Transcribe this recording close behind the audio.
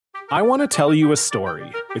I want to tell you a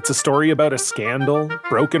story. It's a story about a scandal,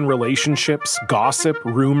 broken relationships, gossip,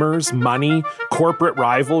 rumors, money, corporate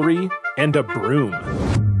rivalry, and a broom.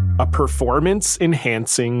 A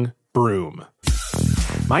performance-enhancing broom.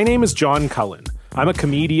 My name is John Cullen. I'm a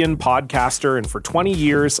comedian, podcaster, and for 20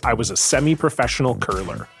 years, I was a semi-professional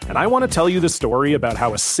curler. And I want to tell you the story about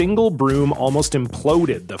how a single broom almost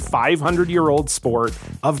imploded the 500-year-old sport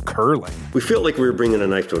of curling. We felt like we were bringing a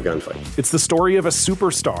knife to a gunfight. It's the story of a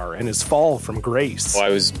superstar and his fall from grace. Well, I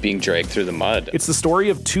was being dragged through the mud. It's the story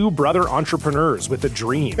of two brother entrepreneurs with a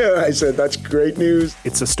dream. I said, that's great news.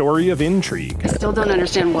 It's a story of intrigue. I still don't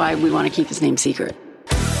understand why we want to keep his name secret.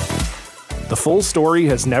 The full story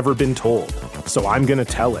has never been told, so I'm going to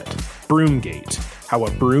tell it. Broomgate, how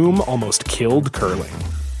a broom almost killed curling.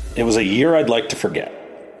 It was a year I'd like to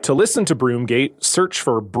forget. To listen to Broomgate, search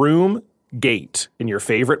for Broomgate in your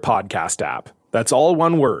favorite podcast app. That's all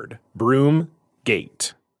one word,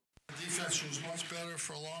 Broomgate. Defense was much better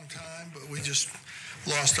for a long time, but we just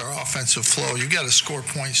lost our offensive flow. You got to score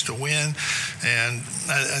points to win, and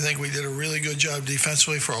I think we did a really good job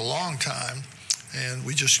defensively for a long time, and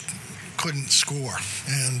we just couldn't score,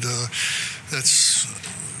 and that's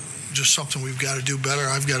just something we've got to do better.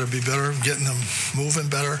 I've got to be better, getting them moving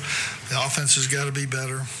better. The offense has got to be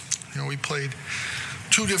better. You know, we played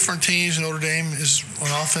two different teams. Notre Dame is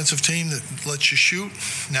an offensive team that lets you shoot.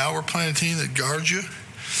 Now we're playing a team that guards you,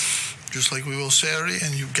 just like we will Saturday,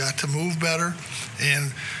 and you've got to move better.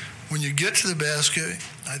 And when you get to the basket,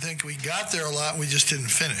 I think we got there a lot, we just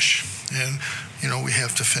didn't finish. And, you know, we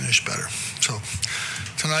have to finish better. So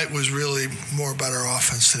tonight was really more about our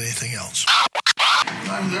offense than anything else. I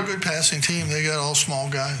mean, they're a good passing team. They got all small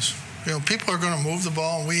guys. You know, people are going to move the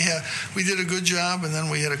ball. We did a good job, and then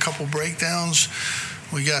we had a couple breakdowns.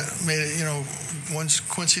 We made it, you know, once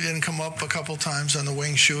Quincy didn't come up a couple times on the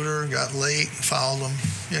wing shooter, got late, fouled him.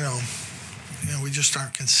 You know, we just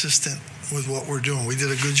aren't consistent with what we're doing. We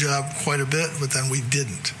did a good job quite a bit, but then we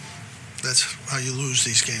didn't. That's how you lose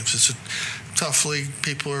these games. It's a tough league.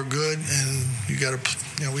 People are good, and you got to,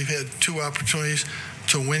 you know, we've had two opportunities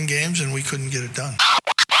to win games, and we couldn't get it done.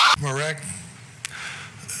 Marek,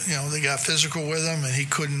 you know, they got physical with him, and he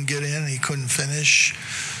couldn't get in. He couldn't finish.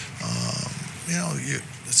 You know,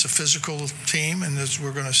 it's a physical team, and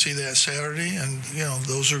we're going to see that Saturday. And, you know,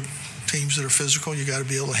 those are teams that are physical. You got to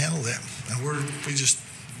be able to handle that. And we just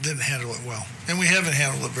didn't handle it well. And we haven't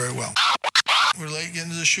handled it very well. We're late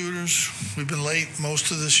getting to the shooters. We've been late most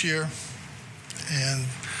of this year. And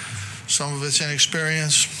some of it's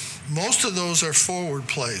inexperience. Most of those are forward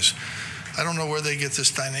plays. I don't know where they get this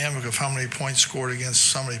dynamic of how many points scored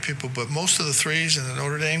against so many people, but most of the threes in the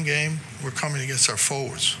Notre Dame game were coming against our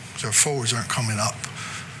forwards, because our forwards aren't coming up,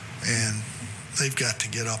 and they've got to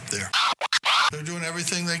get up there. They're doing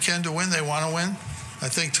everything they can to win. They want to win. I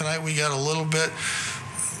think tonight we got went a little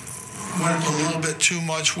bit too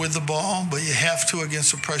much with the ball, but you have to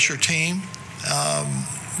against a pressure team.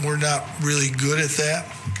 We're not really good at that.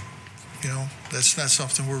 You know, that's not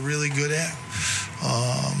something we're really good at.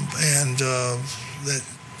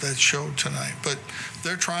 That showed tonight. But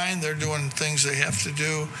they're trying. They're doing things they have to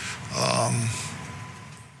do.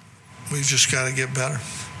 We've just got to get better.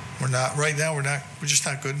 Right now, we're just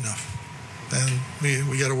not good enough. And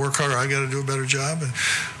we got to work harder. I got to do a better job, and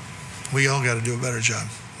we all got to do a better job.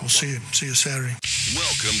 We'll see you Saturday.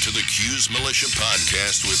 Welcome to the Q's Militia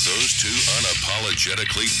Podcast with those two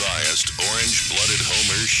unapologetically biased, orange-blooded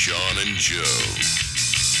homers, Sean and Joe.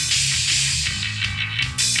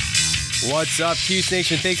 What's up, Q's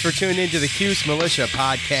Nation? Thanks for tuning in to the Q's Militia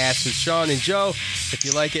Podcast with Sean and Joe. If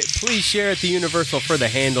you like it, please share it. The universal for the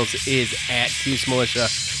handles is at Q's Militia.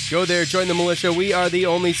 Go there, join the militia. We are the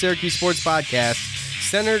only Syracuse sports podcast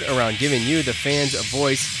centered around giving you, the fans, a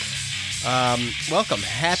voice. Welcome.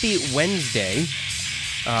 Happy Wednesday.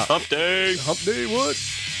 Hump day. Hump day, what?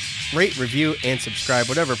 Rate, review, and subscribe,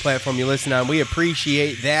 whatever platform you listen on. We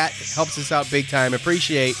appreciate that. It helps us out big time.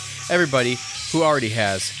 Appreciate everybody who already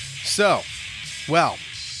has. So,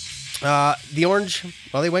 the Orange,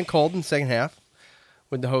 they went cold in the second half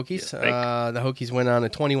with the Hokies. The Hokies went on a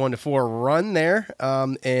 21-4 run there,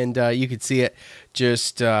 and you could see it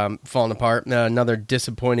just falling apart. Another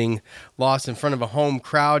disappointing loss in front of a home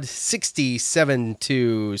crowd,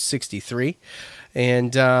 67-63.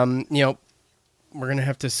 And, we're going to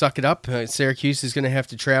have to suck it up. Syracuse is going to have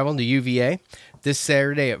to travel to UVA this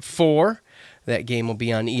Saturday at 4. That game will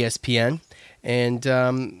be on ESPN. And,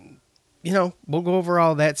 we'll go over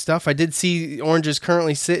all that stuff. I did see Orange is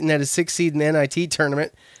currently sitting at a 6 seed in the NIT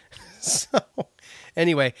tournament. So,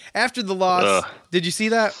 anyway, after the loss, did you see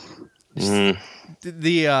that?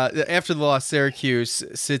 after the loss, Syracuse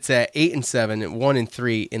sits at 8-7 and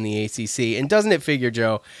 1-3 in the ACC. And doesn't it figure,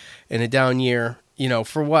 Joe, in a down year,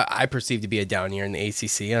 for what I perceive to be a down year in the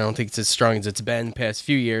ACC, I don't think it's as strong as it's been the past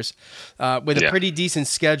few years, with a pretty decent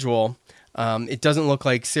schedule. It doesn't look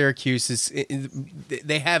like Syracuse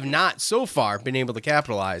they have not so far been able to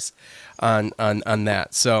capitalize on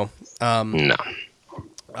that. So, no.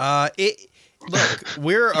 Look,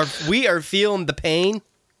 we are feeling the pain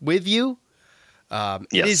with you. Yes.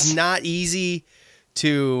 It is not easy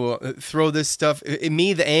to throw this stuff.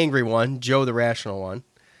 Me, the angry one, Joe, the rational one.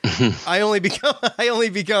 I only become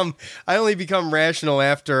rational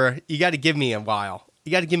after you got to give me a while.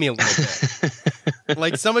 You got to give me a little bit.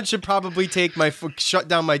 Like someone should probably shut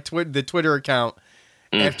down the Twitter account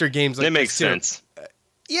after games like this. It makes sense.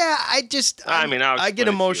 Yeah, I get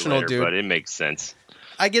emotional, later, dude. But it makes sense.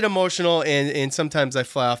 I get emotional and sometimes I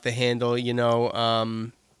fly off the handle.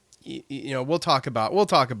 We'll talk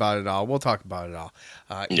about it all.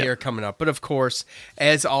 Here coming up. But of course,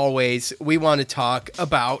 as always, we want to talk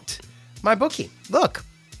about MyBookie. Look,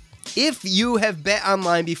 if you have bet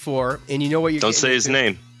online before and you know what you're don't say his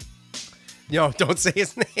name. No, don't say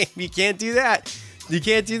his name. You can't do that. You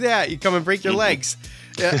come and break your legs.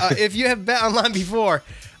 If you have bet online before,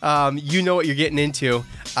 you know what you're getting into.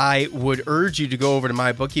 I would urge you to go over to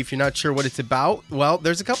MyBookie if you're not sure what it's about. Well,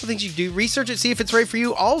 there's a couple things you can do. Research it, see if it's right for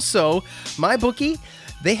you. Also, MyBookie,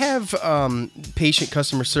 they have patient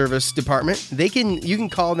customer service department. You can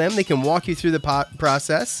call them. They can walk you through the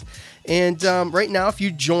process. And right now, if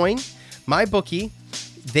you join MyBookie,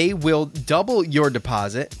 they will double your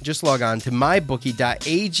deposit. Just log on to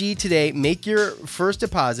mybookie.ag today. Make your first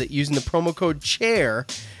deposit using the promo code CHAIR,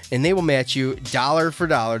 and they will match you dollar for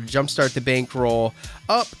dollar to jumpstart the bankroll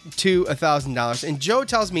up to $1,000. And Joe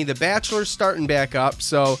tells me the Bachelor's starting back up,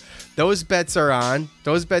 so those bets are on.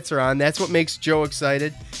 That's what makes Joe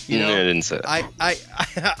excited. I didn't say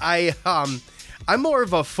that. I'm more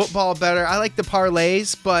of a football bettor. I like the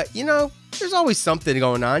parlays, but there's always something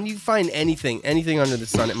going on. You find anything under the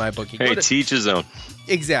sun at MyBookie. Hey, teach his own.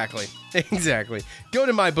 Exactly. Go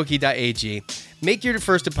to mybookie.ag. Make your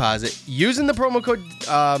first deposit using the promo code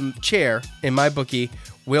CHAIR in MyBookie.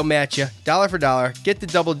 We'll match you dollar for dollar. Get the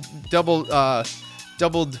doubled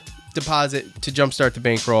deposit to jumpstart the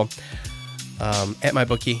bankroll. At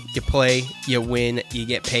MyBookie, you play, you win, you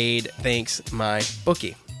get paid. Thanks,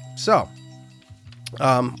 MyBookie. So,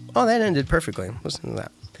 that ended perfectly. Listen to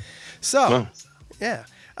that. So, yeah.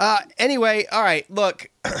 Anyway, all right. Look,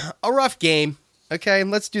 a rough game. Okay,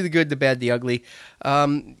 let's do the good, the bad, the ugly.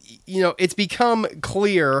 It's become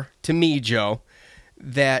clear to me, Joe,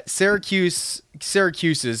 that Syracuse's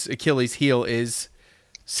Achilles heel is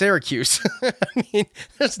Syracuse. I mean,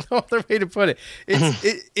 there's no other way to put it.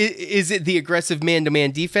 Is it the aggressive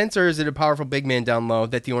man-to-man defense, or is it a powerful big man down low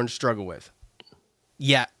that the Orange struggle with?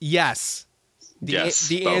 Yeah. Yes.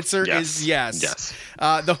 The answer is yes. Yes.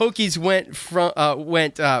 The Hokies went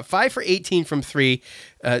 5 for 18 from 3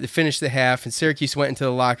 to finish the half, and Syracuse went into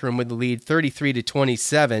the locker room with the lead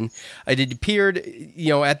 33-27. It appeared,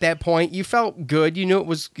 at that point, you felt good. You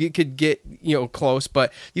knew it could get close,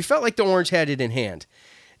 but you felt like the Orange had it in hand.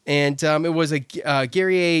 And it was a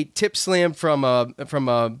Guerrier tip slam from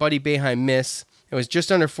a Buddy Boeheim miss. It was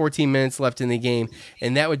just under 14 minutes left in the game,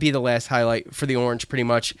 and that would be the last highlight for the Orange pretty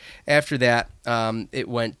much. After that, it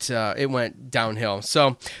went downhill.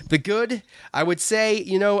 So the good, I would say,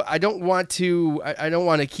 I don't want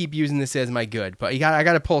to keep using this as my good, but I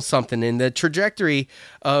got to pull something. And the trajectory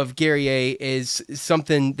of Guerrier is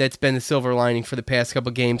something that's been the silver lining for the past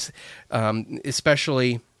couple games,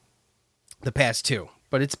 especially the past two.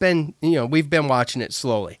 But it's been, we've been watching it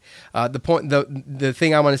slowly. The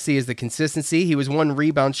thing I want to see is the consistency. He was 1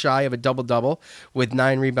 rebound shy of a double-double with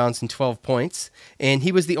 9 rebounds and 12 points. And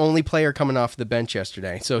he was the only player coming off the bench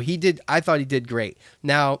yesterday. So I thought he did great.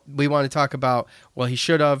 Now, we want to talk about, he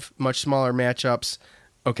should have much smaller matchups.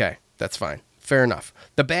 Okay, that's fine. Fair enough.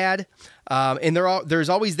 The bad, and there's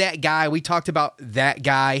always that guy. We talked about that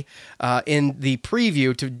guy in the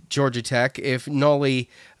preview to Georgia Tech. If Noli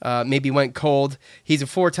maybe went cold, he's a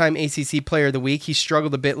 4-time ACC Player of the Week. He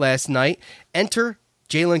struggled a bit last night. Enter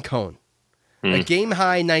Jalen Cone. A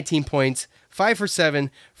game-high 19 points, 5 for 7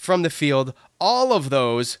 from the field. All of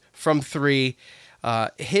those from 3.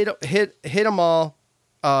 Hit them all.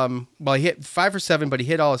 He hit 5 for 7, but he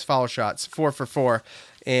hit all his foul shots, 4 for 4.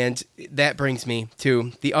 And that brings me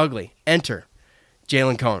to the ugly. Enter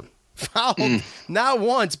Jalen Cone. Fouled not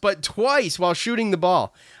once, but twice while shooting the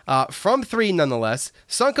ball. From 3, nonetheless.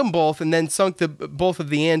 Sunk them both, and then sunk both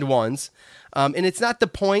of the and ones. And it's not the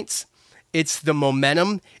points. It's the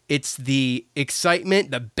momentum. It's the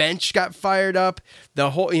excitement. The bench got fired up.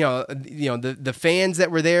 The whole, the fans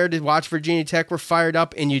that were there to watch Virginia Tech were fired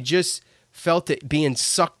up, and you just felt it being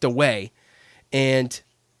sucked away. And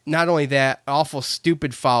not only that, awful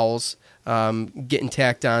stupid fouls getting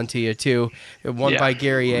tacked onto you too. One by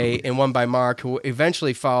Gary A. and one by Mark, who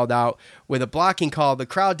eventually fouled out with a blocking call the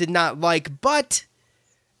crowd did not like, but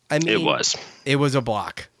I mean, it was a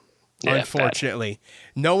block. Yeah, unfortunately,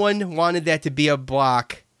 no one wanted that to be a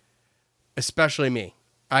block, especially me.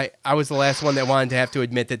 I was the last one that wanted to have to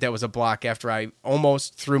admit that was a block after I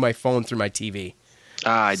almost threw my phone through my TV.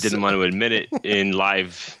 I didn't want to admit it in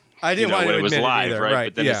live. I didn't want to admit it live,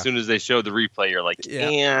 right? But then as soon as they showed the replay, you're like,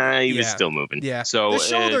 he was still moving. Yeah. So the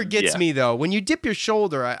shoulder gets me though. When you dip your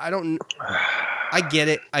shoulder, I don't. I get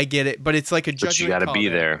it, but it's like a judgment. But you got to be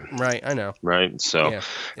there, right? I know, right? So,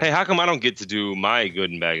 hey, how come I don't get to do my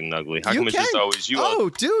good and bad and ugly? How come it's just always you? Oh,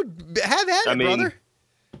 dude, have at it,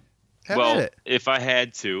 brother. If I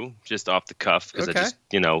had to, just off the cuff, because I just,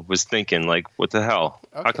 was thinking, like, what the hell?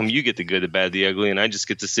 Okay. How come you get the good, the bad, the ugly, and I just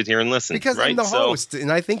get to sit here and listen? Because I'm the host,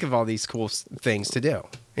 and I think of all these cool things to do,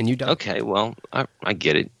 and you don't. Okay, well, I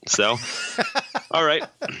get it. So, all right.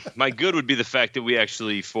 My good would be the fact that we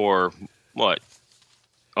actually, for,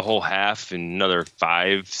 a whole half and another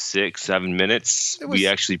 5, 6, 7 minutes, we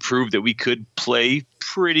actually proved that we could play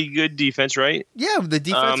pretty good defense, right? Yeah, the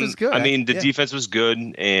defense was good. I mean, the defense was good,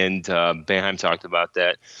 and Boeheim talked about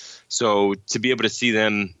that. So to be able to see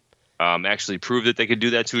them actually prove that they could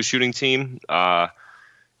do that to a shooting team,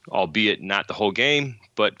 albeit not the whole game,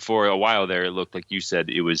 but for a while there, it looked like you said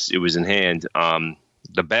it was in hand.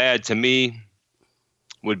 The bad to me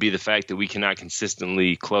would be the fact that we cannot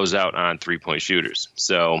consistently close out on 3-point shooters.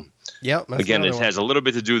 So, again, it has a little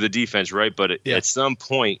bit to do with the defense, right? But at some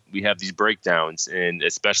point, we have these breakdowns, and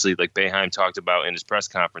especially like Boeheim talked about in his press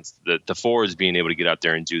conference, the forwards being able to get out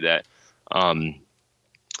there and do that.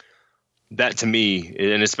 That to me,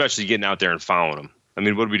 and especially getting out there and fouling them. I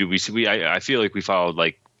mean, what did we do? I feel like we fouled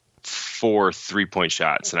like 4 3-point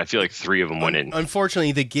shots, and I feel like 3 of them went in.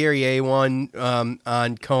 Unfortunately, the Gary A. one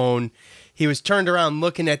on Cone, he was turned around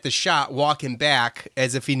looking at the shot, walking back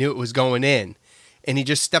as if he knew it was going in, and he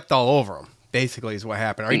just stepped all over him, basically is what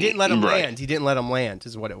happened. Or he didn't let him land. He didn't let him land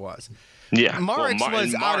is what it was. Yeah. Marks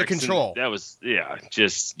was out of control. That was,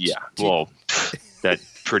 well, that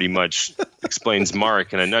pretty much explains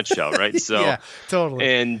Mark in a nutshell, right? So, yeah, totally.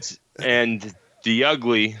 And the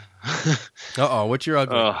ugly. What's your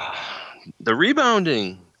ugly? The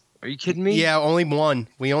rebounding. Are you kidding me? Yeah, only one.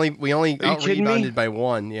 We only out-rebounded by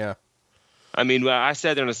one, yeah. I mean, I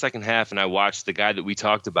sat there in the second half and I watched the guy that we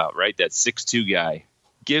talked about, right? That 6'2" guy.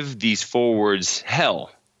 Give these forwards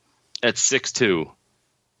hell at 6'2",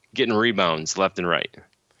 getting rebounds left and right. I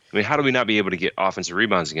mean, how do we not be able to get offensive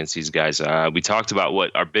rebounds against these guys? We talked about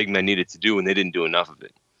what our big men needed to do, and they didn't do enough of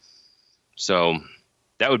it. So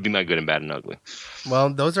that would be my good and bad and ugly.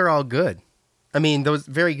 Well, those are all good. I mean, those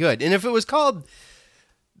very good. And if it was called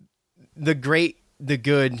the great, the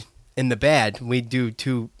good, and the bad, we do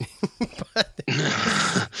too.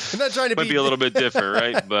 I'm not trying to be a little bit different,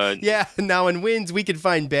 right? But yeah, now in wins we could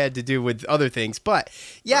find bad to do with other things. But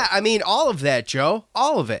yeah, I mean all of that, Joe,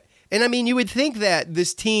 all of it. And I mean, you would think that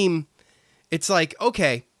this team, it's like,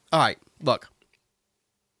 okay, all right, look,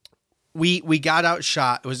 we got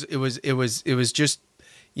outshot. It was just,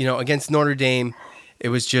 against Notre Dame. It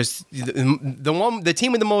was just the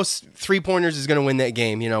team with the most 3-pointers is going to win that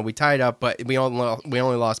game. We tied up, but we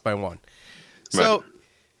only lost by 1. So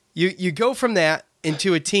right. you go from that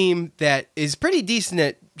into a team that is pretty decent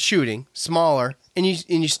at shooting, smaller, and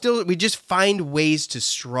we just find ways to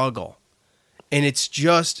struggle, and it's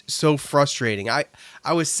just so frustrating. I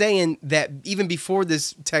was saying that even before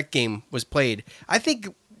this Tech game was played, I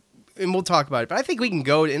think. And we'll talk about it, but I think we can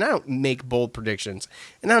go, and I don't make bold predictions,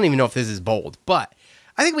 and I don't even know if this is bold, but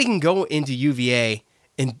I think we can go into UVA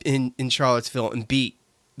in Charlottesville and beat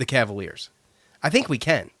the Cavaliers. I think we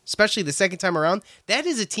can, especially the second time around. That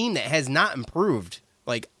is a team that has not improved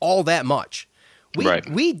like all that much.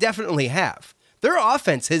 We definitely have. Their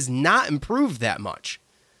offense has not improved that much.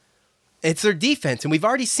 It's their defense, and we've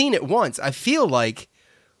already seen it once. I feel like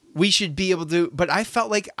we should be able to, but I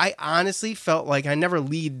honestly felt like I never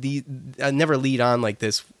lead on like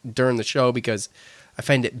this during the show because I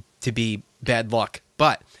find it to be bad luck.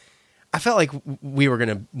 But I felt like we were going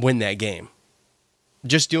to win that game.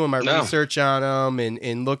 Just doing my research on them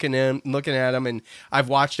and looking at them, and I've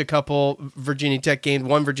watched a couple Virginia Tech games,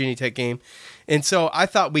 one Virginia Tech game, and so I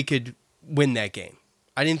thought we could win that game.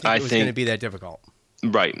 I didn't think it was going to be that difficult.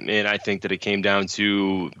 Right, and I think that it came down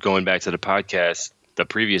to going back to the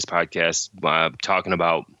previous podcast, talking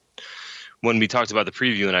about when we talked about the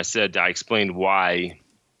preview, and I explained why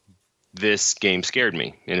this game scared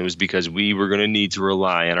me, and it was because we were going to need to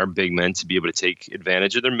rely on our big men to be able to take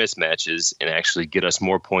advantage of their mismatches and actually get us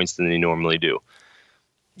more points than they normally do.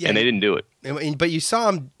 Yeah, and they didn't do it. But you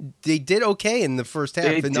saw them; they did okay in the first half.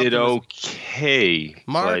 They did okay.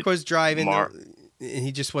 Mark was driving, and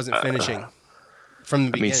he just wasn't finishing from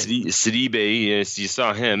the beginning. I mean, Sidibe, you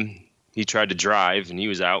saw him. He tried to drive, and he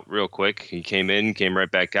was out real quick. He came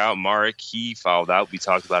right back out. Mark, he fouled out. We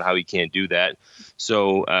talked about how he can't do that.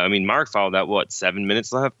 So, Mark fouled out, 7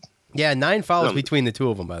 minutes left? Yeah, 9 fouls between the two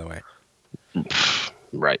of them, by the way.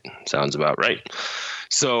 Right. Sounds about right.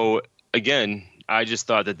 So, again, I just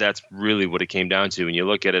thought that that's really what it came down to. When you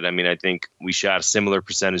look at it, I think we shot a similar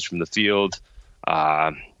percentage from the field.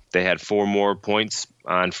 They had 4 more points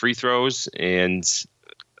on free throws. And,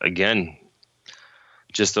 again,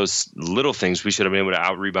 just those little things, we should have been able to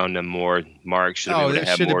out-rebound them more. Mark should have been able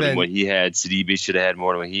to have more than what he had. Sidibe should have had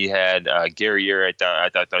more than what he had. Gary Year, I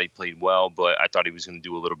thought he played well, but I thought he was going to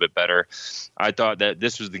do a little bit better. I thought that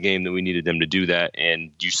this was the game that we needed them to do that,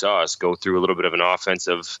 and you saw us go through a little bit of an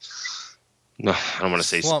offensive, I don't want to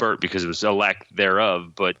say spurt because it was a lack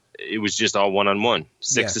thereof, but it was just all one-on-one.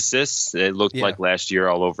 6 assists. It looked like last year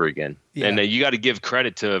all over again. Yeah. And you got to give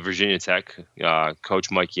credit to Virginia Tech,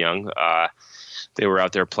 Coach Mike Young. They were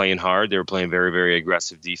out there playing hard. They were playing very, very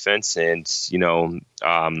aggressive defense. And, you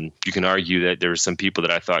can argue that there were some people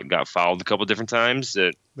that I thought got fouled a couple different times.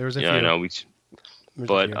 That, there was a few.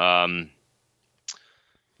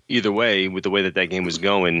 Either way, with the way that game was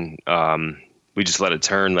going, we just let it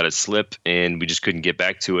turn, let it slip, and we just couldn't get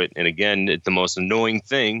back to it. And again, the most annoying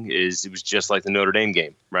thing is it was just like the Notre Dame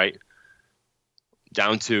game, right?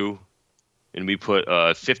 Down 2. And we put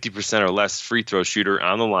a 50% or less free throw shooter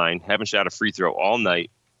on the line, haven't shot a free throw all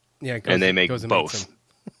night, and they make both.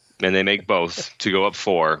 And they make both to go up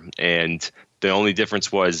 4. And the only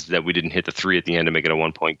difference was that we didn't hit the 3 at the end to make it a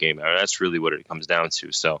 1-point game. That's really what it comes down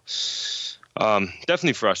to. So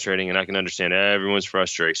definitely frustrating, and I can understand everyone's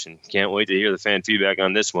frustration. Can't wait to hear the fan feedback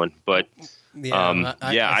on this one. But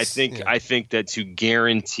I think that to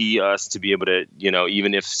guarantee us to be able to,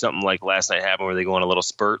 even if something like last night happened where they go on a little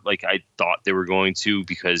spurt, like I thought they were going to,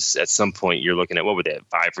 because at some point you're looking at, what would they have,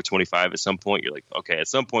 5 for 25 at some point? You're like, okay, at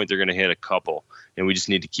some point they're going to hit a couple, and we just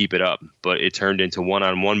need to keep it up. But it turned into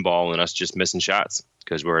one-on-one ball and us just missing shots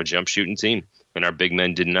because we're a jump shooting team, and our big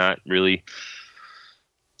men did not really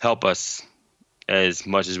help us as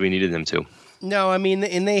much as we needed them to. No, and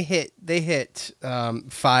they hit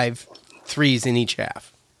 5 threes in each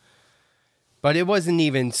half. But it wasn't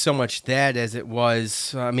even so much that as it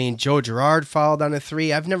was, Joe Girard fouled on a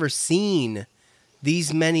 3. I've never seen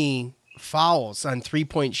these many fouls on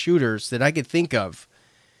 3-point shooters that I could think of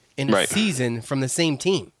in a season from the same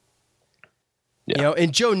team. Yeah.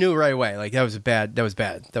 And Joe knew right away, like that was bad, that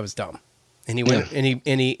was dumb. And he went and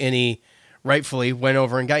he rightfully went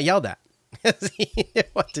over and got yelled at. He knew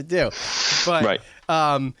what to do. But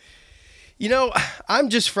I'm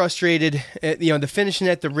just frustrated. The finishing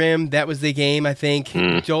at the rim, that was the game, I think.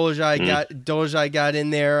 Dolezaj got in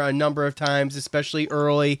there a number of times, especially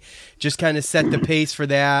early, just kind of set the pace for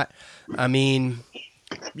that. That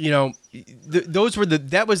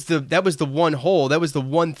was the one hole. That was the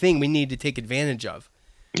one thing we needed to take advantage of.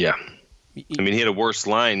 Yeah. He had a worse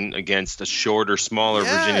line against a shorter, smaller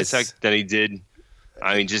Virginia Tech than he did.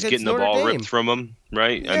 Just getting the ball ripped from him,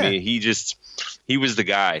 right? Yeah. He was the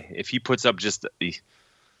guy. If he puts up the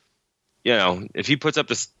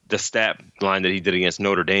stat line that he did against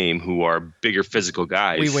Notre Dame, who are bigger physical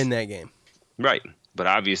guys, we win that game. Right. But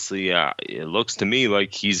obviously, it looks to me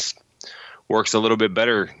like he's works a little bit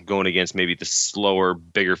better going against maybe the slower,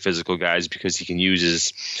 bigger physical guys because he can use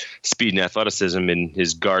his speed and athleticism and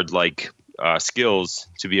his guard-like skills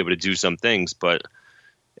to be able to do some things. But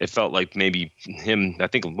it felt like maybe him, I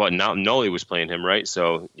think Noli was playing him, right?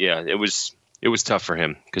 So, yeah, it was tough for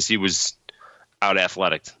him because he was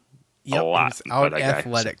out-athletic a lot. He was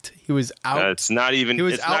out-athletic. He was out. It's not even. He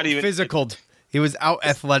was out-physical. He was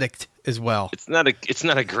out-athletic as well. It's not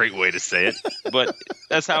a great way to say it, but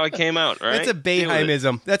that's how it came out, right? That's a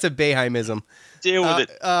Boeheimism. Deal with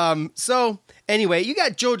it. So, anyway, you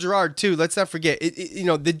got Joe Girard, too. Let's not forget.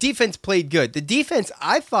 The defense played good. The defense,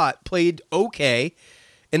 I thought, played okay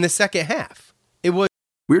in the second half.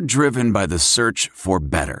 We're driven by the search for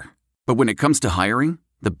better. But when it comes to hiring,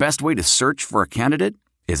 the best way to search for a candidate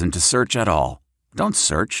isn't to search at all. Don't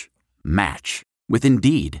search. Match. With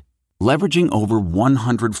Indeed. Leveraging over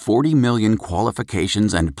 140 million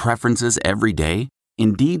qualifications and preferences every day,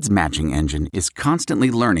 Indeed's matching engine is constantly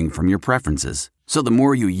learning from your preferences. So the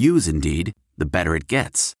more you use Indeed, the better it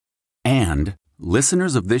gets. And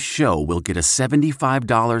listeners of this show will get a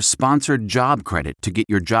 $75 sponsored job credit to get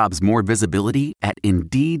your jobs more visibility at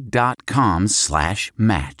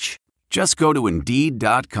Indeed.com/match. Just go to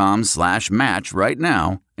Indeed.com/match right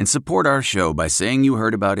now and support our show by saying you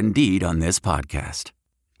heard about Indeed on this podcast.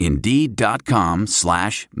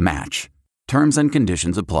 Indeed.com/match. Terms and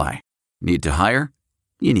conditions apply. Need to hire?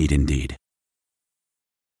 You need Indeed.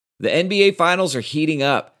 The NBA Finals are heating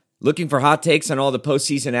up. Looking for hot takes on all the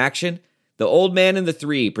postseason action? The Old Man and the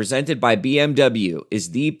Three, presented by BMW,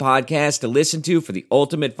 is the podcast to listen to for the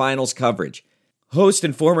ultimate finals coverage. Host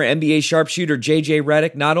and former NBA sharpshooter JJ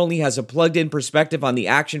Redick not only has a plugged-in perspective on the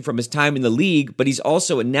action from his time in the league, but he's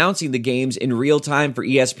also announcing the games in real time for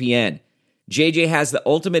ESPN. JJ has the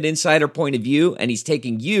ultimate insider point of view, and he's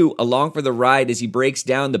taking you along for the ride as he breaks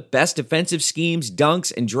down the best defensive schemes,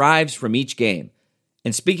 dunks, and drives from each game.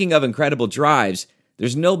 And speaking of incredible drives,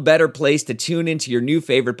 there's no better place to tune into your new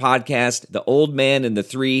favorite podcast, The Old Man and the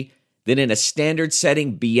Three, than in a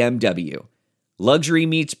standard-setting BMW. Luxury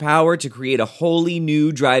meets power to create a wholly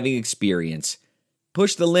new driving experience.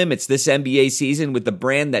 Push the limits this NBA season with the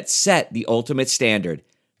brand that set the ultimate standard,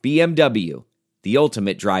 BMW, the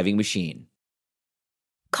ultimate driving machine.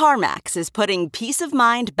 CarMax is putting peace of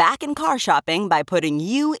mind back in car shopping by putting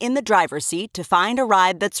you in the driver's seat to find a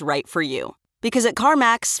ride that's right for you. Because at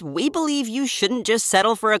CarMax, we believe you shouldn't just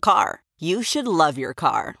settle for a car. You should love your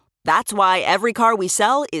car. That's why every car we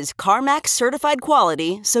sell is CarMax certified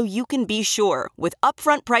quality, so you can be sure with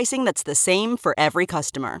upfront pricing that's the same for every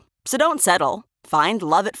customer. So don't settle. Find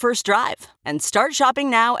love at first drive and start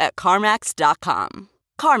shopping now at CarMax.com.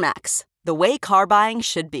 CarMax, the way car buying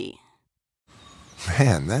should be.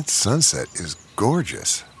 Man, that sunset is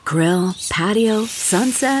gorgeous. Grill, patio,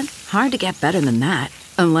 sunset. Hard to get better than that.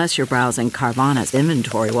 Unless you're browsing Carvana's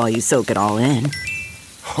inventory while you soak it all in.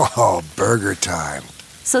 Oh, burger time.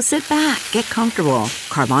 So sit back, get comfortable.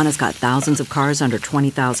 Carvana's got thousands of cars under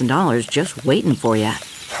 $20,000 just waiting for you.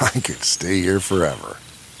 I could stay here forever.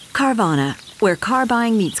 Carvana, where car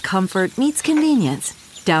buying meets comfort, meets convenience.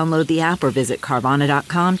 Download the app or visit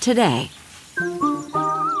Carvana.com today.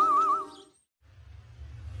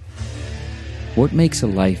 What makes a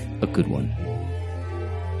life a good one?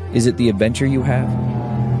 Is it the adventure you have?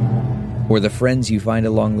 Or the friends you find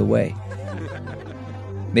along the way?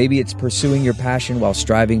 Maybe it's pursuing your passion while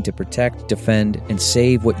striving to protect, defend, and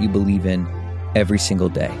save what you believe in every single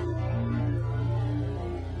day.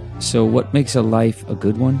 So what makes a life a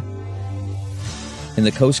good one? In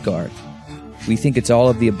the Coast Guard, we think it's all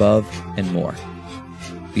of the above and more.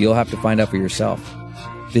 But you'll have to find out for yourself.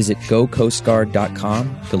 Visit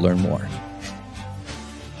GoCoastGuard.com to learn more.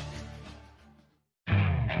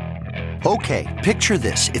 Okay, picture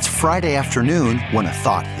this. It's Friday afternoon when a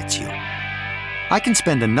thought hits you. I can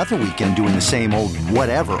spend another weekend doing the same old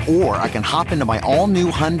whatever, or I can hop into my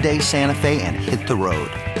all-new Hyundai Santa Fe and hit the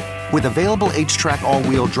road. With available H-Track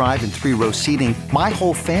all-wheel drive and 3-row seating, my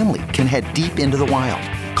whole family can head deep into the wild.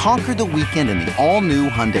 Conquer the weekend in the all-new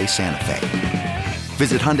Hyundai Santa Fe.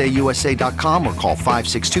 Visit HyundaiUSA.com or call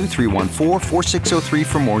 562-314-4603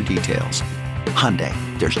 for more details. Hyundai,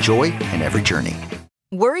 there's joy in every journey.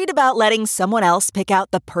 Worried about letting someone else pick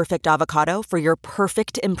out the perfect avocado for your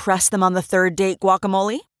perfect impress-them-on-the-third-date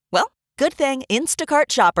guacamole? Well, good thing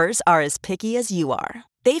Instacart shoppers are as picky as you are.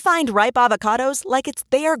 They find ripe avocados like it's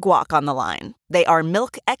their guac on the line. They are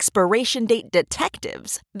milk expiration date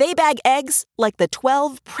detectives. They bag eggs like the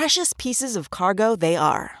 12 precious pieces of cargo they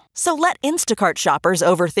are. So let Instacart shoppers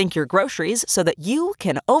overthink your groceries so that you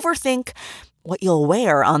can overthink what you'll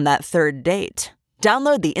wear on that third date.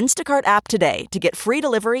 Download the Instacart app today to get free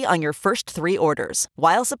delivery on your first 3 orders,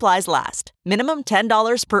 while supplies last. Minimum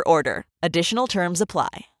 $10 per order. Additional terms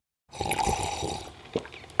apply.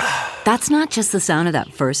 That's not just the sound of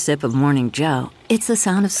that first sip of Morning Joe. It's the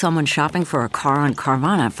sound of someone shopping for a car on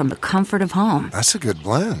Carvana from the comfort of home. That's a good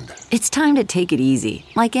blend. It's time to take it easy,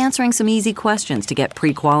 like answering some easy questions to get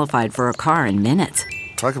pre-qualified for a car in minutes.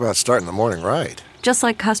 Talk about starting the morning right. Just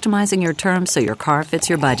like customizing your terms so your car fits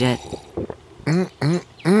your budget.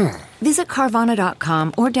 Visit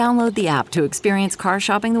Carvana.com or download the app to experience car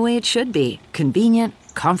shopping the way it should be. Convenient,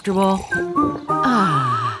 comfortable.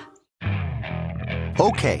 Ah.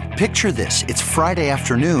 Okay, picture this. It's Friday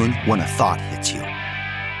afternoon when a thought hits you.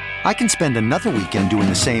 I can spend another weekend doing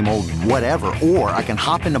the same old whatever, or I can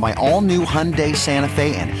hop into my all-new Hyundai Santa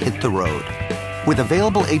Fe and hit the road. With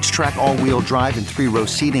available H-Track all-wheel drive and 3-row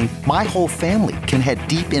seating, my whole family can head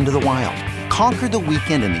deep into the wild. Conquer the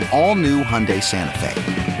weekend in the all-new Hyundai Santa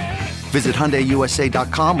Fe. Visit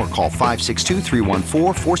HyundaiUSA.com or call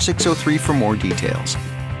 562-314-4603 for more details.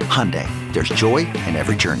 Hyundai, there's joy in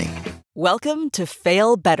every journey. Welcome to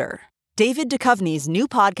Fail Better, David Duchovny's new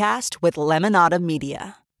podcast with Lemonada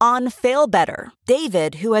Media. On Fail Better,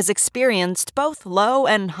 David, who has experienced both low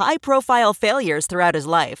and high-profile failures throughout his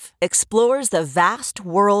life, explores the vast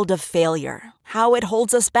world of failure, how it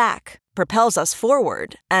holds us back, propels us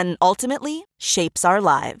forward, and ultimately shapes our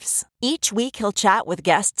lives. Each week he'll chat with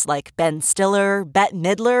guests like Ben Stiller, Bette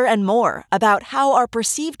Midler, and more about how our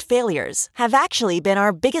perceived failures have actually been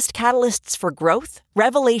our biggest catalysts for growth,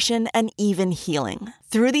 revelation, and even healing.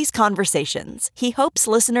 Through these conversations, he hopes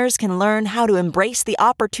listeners can learn how to embrace the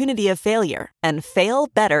opportunity of failure and fail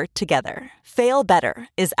better together. Fail Better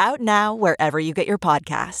is out now wherever you get your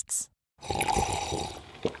podcasts.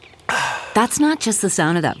 That's not just the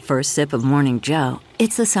sound of that first sip of Morning Joe.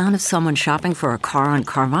 It's the sound of someone shopping for a car on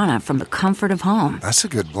Carvana from the comfort of home. That's a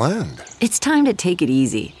good blend. It's time to take it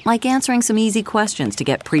easy, like answering some easy questions to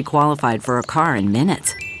get pre-qualified for a car in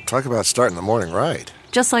minutes. Talk about starting the morning right.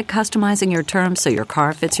 Just like customizing your terms so your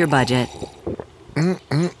car fits your budget.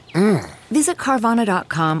 Visit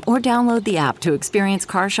Carvana.com or download the app to experience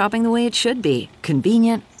car shopping the way it should be.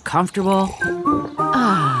 Convenient, comfortable.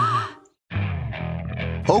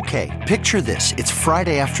 Okay, picture this. It's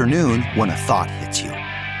Friday afternoon when a thought hits you.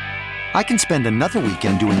 I can spend another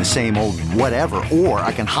weekend doing the same old whatever, or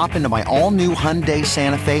I can hop into my all-new Hyundai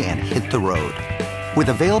Santa Fe and hit the road. With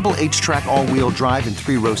available H-Track all-wheel drive and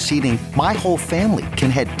 3-row seating, my whole family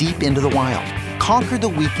can head deep into the wild. Conquer the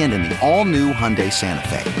weekend in the all-new Hyundai Santa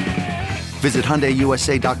Fe. Visit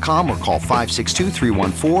HyundaiUSA.com or call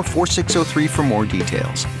 562-314-4603 for more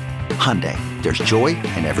details. Hyundai, there's joy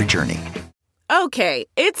in every journey. Okay,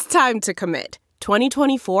 it's time to commit.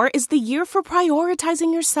 2024 is the year for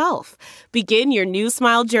prioritizing yourself. Begin your new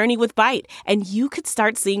smile journey with Byte, and you could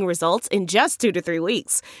start seeing results in just 2 to 3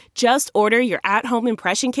 weeks. Just order your at-home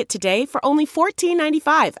impression kit today for only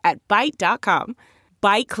 $14.95 at Byte.com.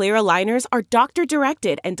 Byte Clear aligners are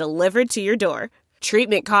doctor-directed and delivered to your door.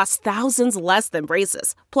 Treatment costs thousands less than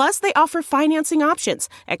braces. Plus, they offer financing options,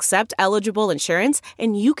 accept eligible insurance,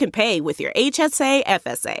 and you can pay with your HSA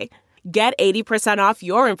FSA. Get 80% off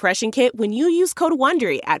your impression kit when you use code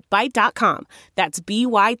WONDERY at Byte.com. That's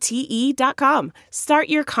BYTE.com. Start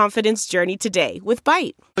your confidence journey today with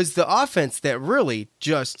Byte. It was the offense that really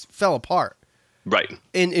just fell apart. Right.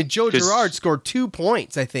 And Joe Girard scored 2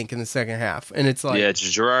 points, I think, in the second half. And it's like... Yeah,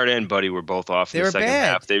 Girard and Buddy were both off in the second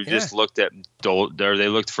half. They just looked at... They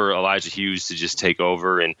looked for Elijah Hughes to just take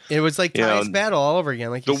over. And it was like Tyus Battle all over again,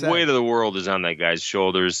 like you said. The weight of the world is on that guy's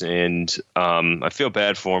shoulders, and I feel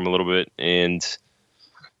bad for him a little bit. And,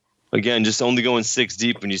 again, just only going 6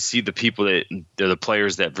 deep when you see the people that... They're the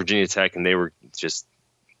players that Virginia Tech, and they were just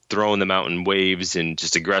throwing them out in waves and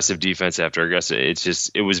just aggressive defense after aggressive.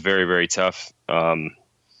 It was very, very tough. And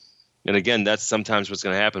again, that's sometimes what's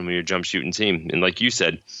going to happen when you're a jump shooting team. And like you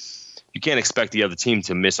said, you can't expect the other team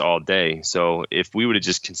to miss all day. So if we would have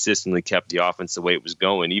just consistently kept the offense the way it was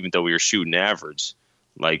going, even though we were shooting average,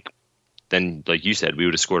 then like you said, we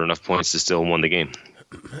would have scored enough points to still won the game.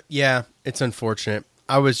 Yeah, it's unfortunate.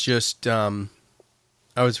 I was just, I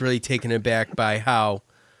was really taken aback by how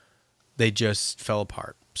they just fell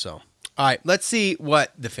apart. So, all right, let's see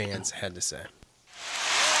what the fans had to say.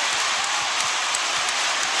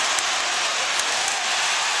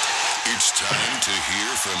 It's time to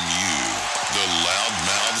hear from you, the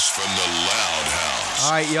loudmouths from the Loud House.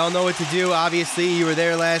 All right, y'all know what to do. Obviously, you were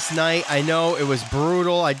there last night. I know it was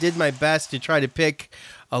brutal. I did my best to try to pick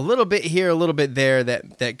a little bit here, a little bit there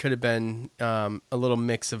that could have been a little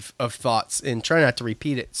mix of thoughts, and try not to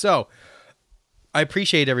repeat it. So, I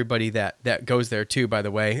appreciate everybody that goes there too, by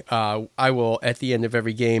the way. I will, at the end of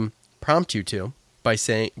every game, prompt you to by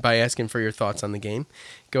asking for your thoughts on the game.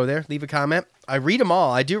 Go there, leave a comment. I read them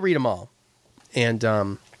all. I do read them all. And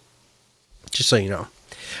just so you know.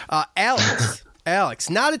 Alex,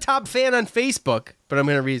 not a top fan on Facebook, but I'm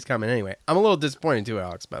going to read his comment anyway. I'm a little disappointed too,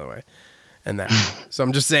 Alex, by the way. And that. So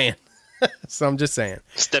I'm just saying.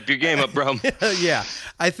 Step your game up, bro. Yeah.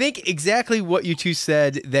 I think exactly what you two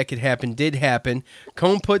said that could happen did happen.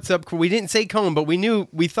 Cone puts up... We didn't say Cone, but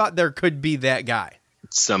we thought there could be that guy.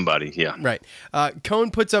 Somebody, yeah. Right.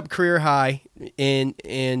 Cone puts up career high, and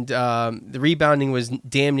the rebounding was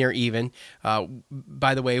damn near even.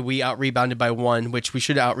 By the way, we out-rebounded by 1, which we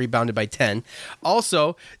should have out-rebounded by 10.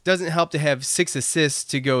 Also, doesn't help to have 6 assists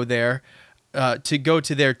to go there. To go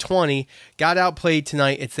to their 20, got outplayed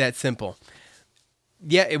tonight. It's that simple.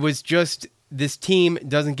 Yeah, it was just this team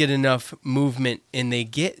doesn't get enough movement, and they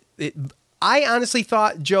get it. I honestly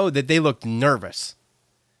thought, Joe, that they looked nervous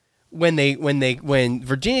when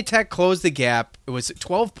Virginia Tech closed the gap. It was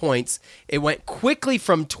 12 points. It went quickly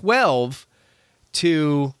from 12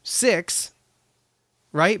 to 6,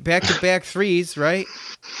 right? Back-to-back threes, right?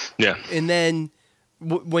 Yeah. And then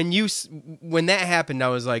when that happened, I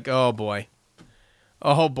was like, oh boy,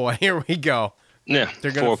 here we go. Yeah,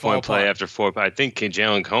 they're going to 4-point play after 4. I think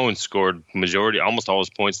Jalen Cohen scored almost all his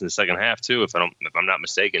points in the second half too, if I'm not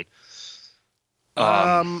mistaken.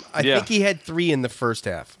 I think he had 3 in the first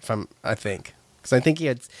half. I think because I think he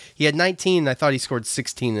had 19. And I thought he scored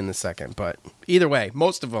 16 in the second, but either way,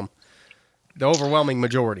 most of them, the overwhelming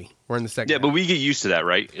majority, were in the second. Yeah, half. But we get used to that,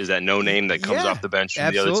 right? Is that no name that comes off the bench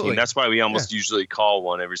from the other team? That's why we almost usually call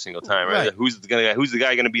one every single time, right? Who's the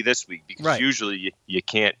guy going to be this week? Because usually you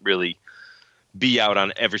can't really be out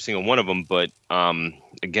on every single one of them. But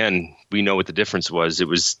again, we know what the difference was. It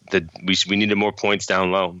was that we needed more points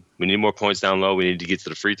down low. We needed more points down low. We needed to get to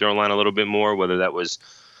the free throw line a little bit more. Whether that was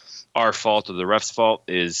our fault or the ref's fault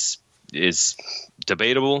is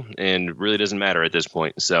debatable and really doesn't matter at this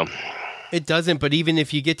point. So it doesn't. But even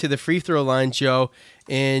if you get to the free throw line, Joe,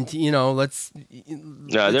 and there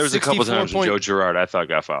was a couple times when Joe Girard I thought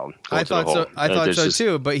got fouled. I thought so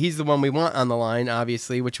too. But he's the one we want on the line,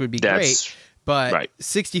 obviously, which would be great. But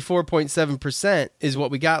 64.7% is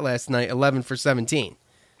what we got last night, 11 for 17.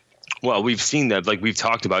 Well, we've seen that. Like we've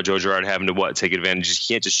talked about Joe Girard having to take advantage.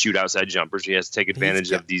 He can't just shoot outside jumpers. He has to take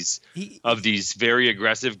advantage of these very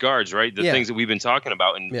aggressive guards, right? The things that we've been talking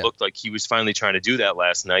about, and it looked like he was finally trying to do that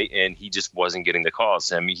last night, and he just wasn't getting the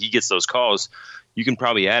calls. I mean, he gets those calls. You can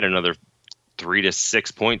probably add another 3 to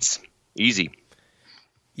 6 points, easy.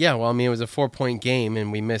 Yeah, well, I mean, it was a 4-point game,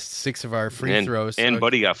 and we missed 6 of our free throws. And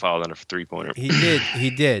Buddy got fouled on a 3-pointer. He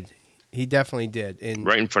did. He definitely did. And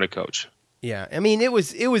right in front of Coach. Yeah, I mean, it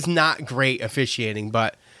was not great officiating,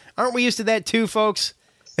 but aren't we used to that too, folks?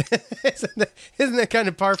 Isn't that kind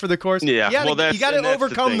of par for the course? Yeah, you got to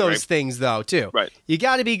overcome those things, though, too. Right. You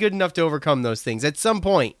got to be good enough to overcome those things. At some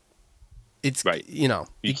point, it's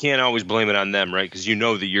you can't always blame it on them, right? Because you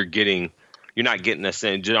know that you're not getting the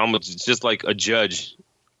same. Almost just like a judge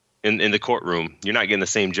in the courtroom, you're not getting the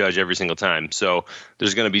same judge every single time. So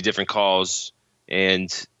there's going to be different calls,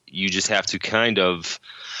 and you just have to kind of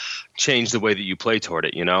change the way that you play toward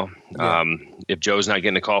it. If Joe's not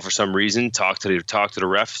getting a call for some reason, talk to the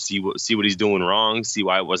ref, see what he's doing wrong, see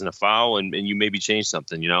why it wasn't a foul, and you maybe change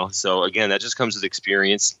something. So again, that just comes with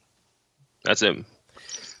experience. That's it.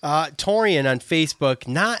 Torian on Facebook,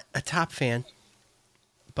 not a top fan,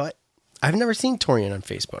 but I've never seen Torian on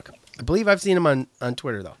Facebook. I believe I've seen him on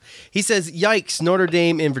Twitter, though. He says, yikes, Notre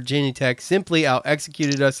Dame and Virginia Tech simply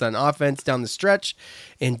out-executed us on offense down the stretch,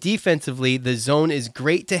 and defensively, the zone is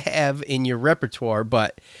great to have in your repertoire,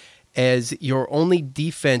 but as your only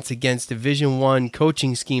defense against Division I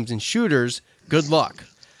coaching schemes and shooters, good luck.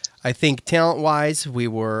 I think talent-wise, we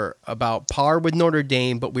were about par with Notre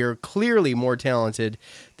Dame, but we were clearly more talented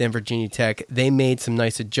than Virginia Tech. They made some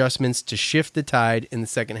nice adjustments to shift the tide in the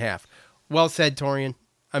second half. Well said, Torian.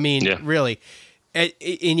 I mean, really. And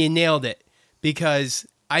you nailed it, because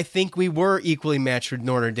I think we were equally matched with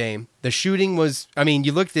Notre Dame. The shooting was, I mean,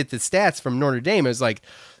 you looked at the stats from Notre Dame, it was like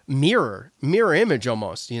mirror image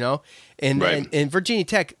almost, And Virginia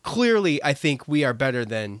Tech, clearly, I think we are better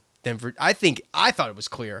than I thought it was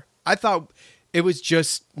clear. I thought it was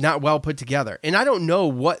just not well put together. And I don't know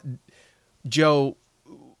what Joe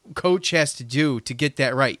coach has to do to get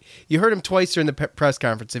that right. You heard him twice during the press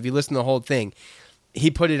conference. If you listen to the whole thing, he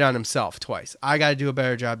put it on himself twice. I got to do a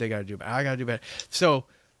better job. They got to do better. I got to do better. So,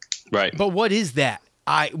 right. But what is that?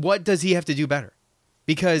 What does he have to do better?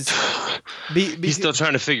 Because he's still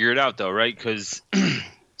trying to figure it out, though, right? Because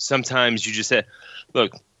sometimes you just say,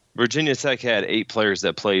 look, Virginia Tech had 8 players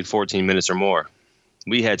that played 14 minutes or more.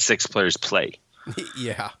 We had 6 players play.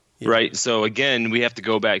 Yeah. Right. So again, we have to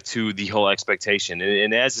go back to the whole expectation.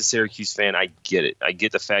 And as a Syracuse fan, I get it. I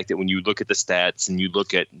get the fact that when you look at the stats and you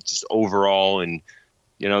look at just overall, and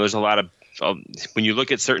there's a lot of when you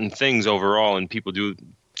look at certain things overall, and people do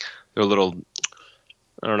their little,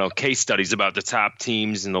 case studies about the top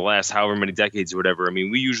teams in the last however many decades or whatever. I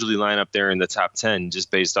mean, we usually line up there in the top 10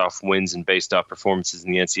 just based off wins and based off performances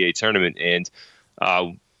in the NCAA tournament. And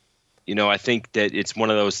I think that it's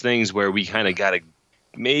one of those things where we kind of got to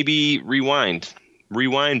maybe rewind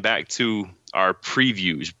back to our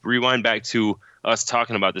previews, rewind back to us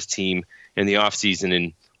talking about this team in the offseason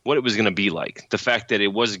and what it was going to be like. The fact that it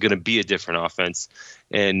was going to be a different offense,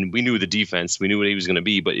 and we knew the defense, we knew what he was going to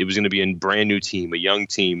be, but it was going to be a brand new team, a young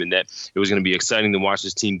team, and that it was going to be exciting to watch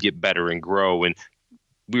this team get better and grow. And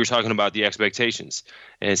we were talking about the expectations,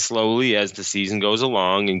 and slowly as the season goes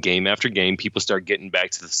along and game after game, people start getting back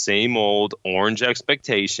to the same old orange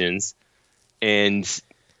expectations. And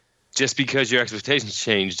just because your expectations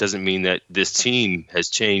change doesn't mean that this team has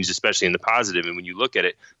changed, especially in the positive. And when you look at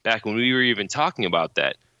it, back when we were even talking about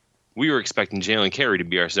that, we were expecting Jalen Carey to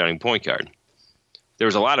be our starting point guard. There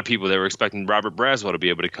was a lot of people that were expecting Robert Braswell to be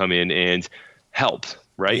able to come in and help,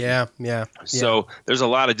 right? Yeah. So there's a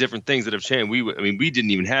lot of different things that have changed. We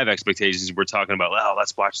didn't even have expectations. We're talking about,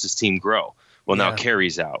 let's watch this team grow. Well, now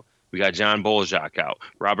Carey's out. We got John Boljak out.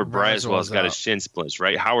 Robert Braswell's got his shin splints,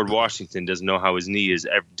 right? Howard Washington doesn't know how his knee is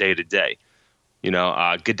every day to day.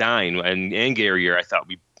 Godine and Gary, I thought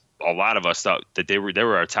a lot of us thought that they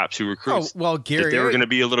were our top two recruits. Oh, well, Gary, that they were going to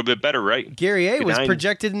be a little bit better, right? Gary A was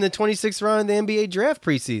projected in the 26th round of the NBA draft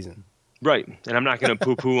preseason. Right, and I'm not going to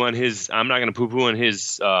poo-poo on his. I'm not going to poo-poo on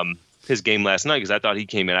his game last night because I thought he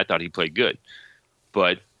came in. I thought he played good,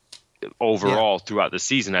 but overall throughout the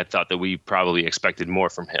season, I thought that we probably expected more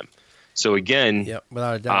from him. So again,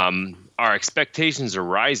 without a doubt, our expectations are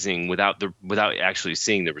rising without actually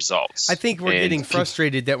seeing the results. I think we're getting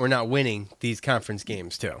frustrated that we're not winning these conference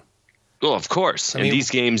games too. Well, of course,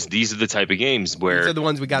 these games, these are the type of games where these are the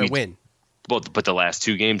ones we got to win. Well, but the last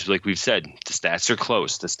two games, like we've said, the stats are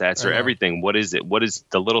close. The stats are everything. What is it? What is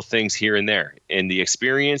the little things here and there? And the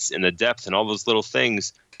experience and the depth and all those little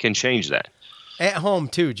things can change that. At home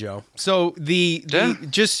too, Joe. So the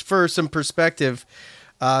just for some perspective,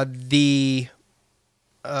 the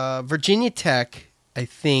Virginia Tech, I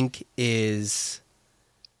think, is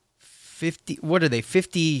 50. What are they?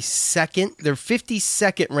 52nd. They're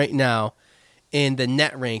 52nd right now in the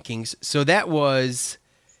net rankings. So that was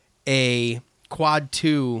a quad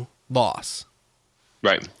 2 loss.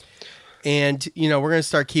 Right. And, we're going to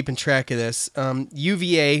start keeping track of this.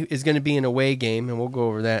 UVA is going to be an away game, and we'll go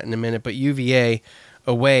over that in a minute. But UVA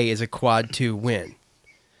away is a quad 2 win.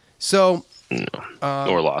 So,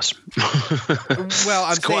 or loss. Well,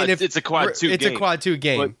 I'm saying it's a quad 2 game. It's a quad 2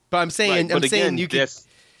 game. But I'm saying, you can.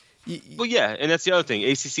 Well, yeah, and that's the other thing.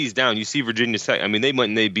 ACC is down. You see Virginia Tech. They went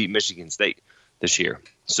and they beat Michigan State this year.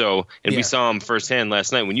 So, and we saw them firsthand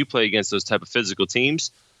last night. When you play against those type of physical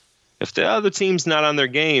teams, if the other team's not on their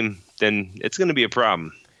game, then it's going to be a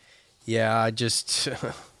problem. Yeah, I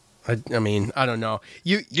don't know.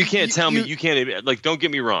 You can't tell me. You can't, don't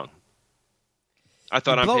get me wrong. I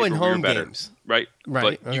thought on paper we were better. Games. Right.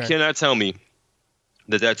 But you cannot tell me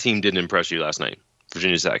that team didn't impress you last night,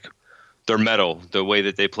 Virginia Tech. Their mettle, the way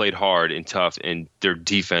that they played hard and tough, and their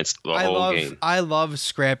defense whole game. I love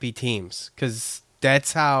scrappy teams because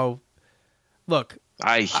that's how. Look.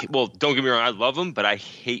 Don't get me wrong. I love them, but I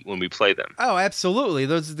hate when we play them. Oh, absolutely.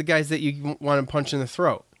 Those are the guys that you want to punch in the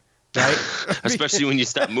throat, right? Especially when you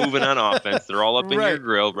stop moving on offense. They're all up in your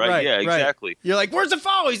grill, right? Yeah, exactly. You're like, where's the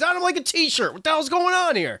foul? He's on him like a T-shirt. What the hell's going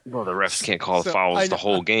on here? Well, the refs can't call fouls the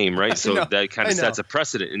whole game, right? So that kind of sets a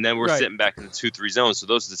precedent. And then we're sitting back in the 2-3 zone. So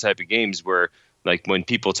those are the type of games where, when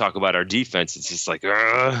people talk about our defense, it's just like,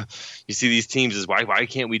 you see these teams is why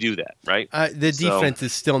can't we do that, right? The defense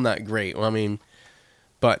is still not great. Well,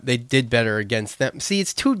 but they did better against them. See,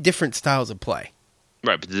 it's two different styles of play.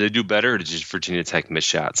 Right, but did they do better, or did just Virginia Tech miss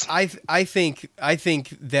shots? I think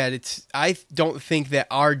that it's. I don't think that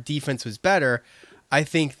our defense was better. I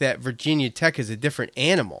think that Virginia Tech is a different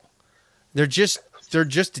animal. They're just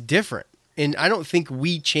different, and I don't think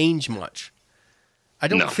we change much. I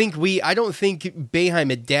don't think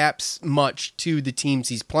Boeheim adapts much to the teams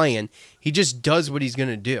he's playing. He just does what he's going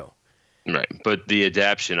to do. Right, but the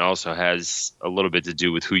adaptation also has a little bit to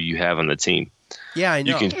do with who you have on the team. Yeah, I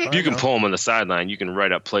know. You can pull them on the sideline. You can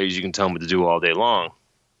write up plays. You can tell them what to do all day long.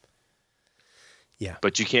 Yeah,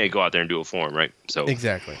 but you can't go out there and do it for them, right? So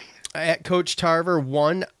exactly. At Coach Tarver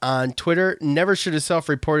 1 on Twitter, never should have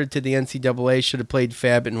self-reported to the NCAA. Should have played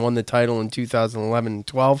Fab and won the title in 2011 and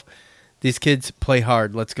 12. These kids play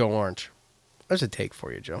hard. Let's go Orange. There's a take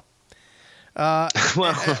for you, Joe.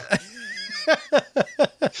 Well.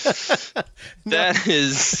 That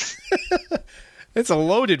is it's a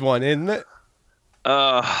loaded one, isn't it?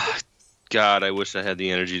 God, I wish I had the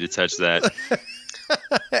energy to touch that.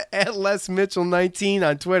 At Les Mitchell 19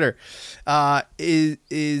 on Twitter,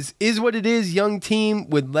 is what it is. Young team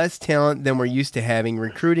with less talent than we're used to having.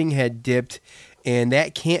 Recruiting had dipped, and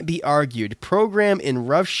that can't be argued. Program in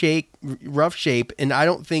rough shape, and I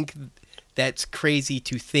don't think that's crazy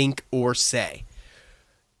to think or say.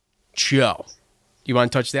 Joe, you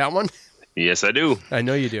want to touch that one? Yes, I do. I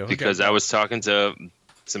know you do. Because I was talking to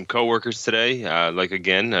some coworkers today. I'm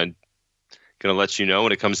going to let you know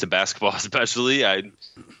when it comes to basketball especially. I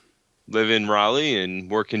live in Raleigh and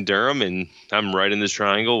work in Durham, and I'm right in this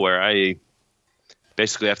triangle where I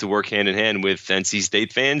basically have to work hand in hand with NC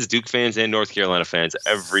State fans, Duke fans, and North Carolina fans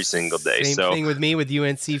every single day. Same thing with me, with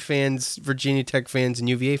UNC fans, Virginia Tech fans, and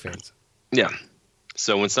UVA fans. Yeah.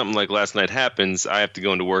 So when something like last night happens, I have to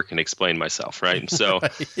go into work and explain myself, right? So,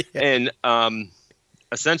 and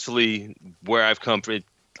essentially where I've come from,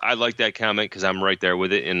 I like that comment because I'm right there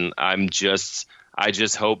with it, and I just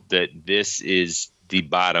hope that this is the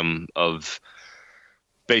bottom of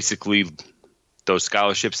basically those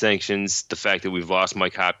scholarship sanctions, the fact that we've lost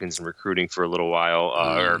Mike Hopkins in recruiting for a little while,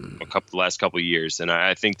 or the last couple of years, and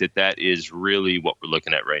I think that is really what we're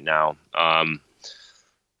looking at right now.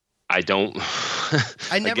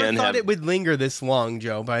 I never thought it would linger this long,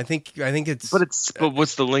 Joe, but I think it's. But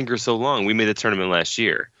what's the linger so long? We made the tournament last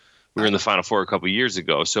year. We were in the Final Four a couple of years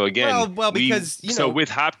ago. So again, so with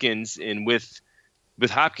Hopkins and with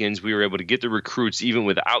Hopkins, we were able to get the recruits even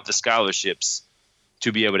without the scholarships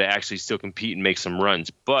to be able to actually still compete and make some runs.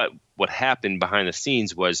 But what happened behind the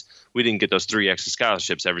scenes was we didn't get those 3 extra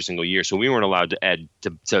scholarships every single year, so we weren't allowed to add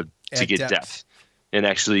to get depth and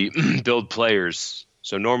actually build players.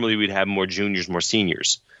 So normally we'd have more juniors, more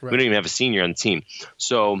seniors. Right. We don't even have a senior on the team.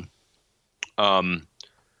 So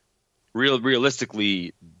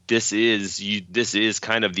realistically, this is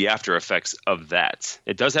kind of the after effects of that.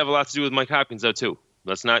 It does have a lot to do with Mike Hopkins, though, too.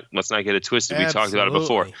 Let's not get it twisted. We talked about it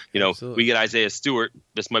before. We get Isaiah Stewart.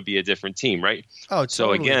 This might be a different team, right? Oh, totally,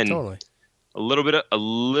 so again, totally. a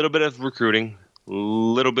little bit of recruiting, a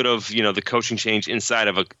little bit of the coaching change inside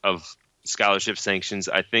of scholarship sanctions.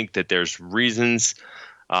 I think that there's reasons,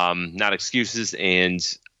 not excuses, and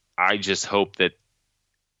I just hope that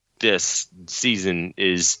this season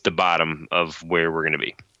is the bottom of where we're going to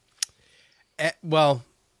be. Well,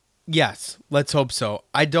 yes, let's hope so.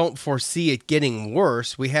 I don't foresee it getting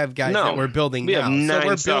worse. We have guys that we're building now. We have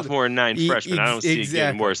 9 sophomore and 9 freshmen. I don't see it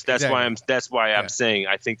getting worse. That's why I'm saying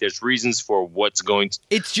I think there's reasons for what's going to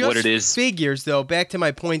it's just what it is. Figures, though. Back to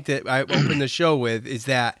my point that I opened the show with is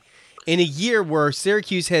that in a year where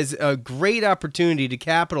Syracuse has a great opportunity to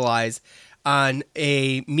capitalize on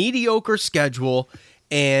a mediocre schedule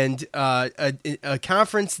and a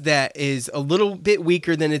conference that is a little bit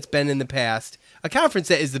weaker than it's been in the past, a conference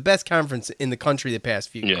that is the best conference in the country the past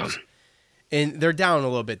few years. And they're down a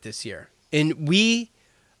little bit this year. And we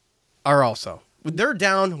are also. They're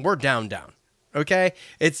down, we're down. Okay?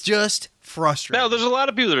 It's just frustrating. No, there's a lot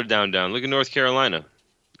of people that are down. Look at North Carolina.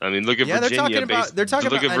 I mean, look at Virginia. They're talking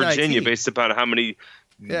about Virginia based upon how many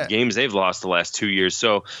games they've lost the last 2 years.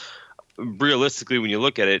 So realistically, when you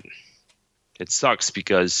look at it, it sucks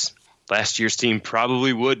because last year's team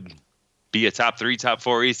probably would be a top 3, top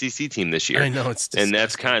 4 ACC team this year. I know it's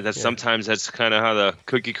disgusting. And sometimes that's kind of how the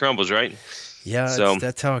cookie crumbles, right? Yeah, so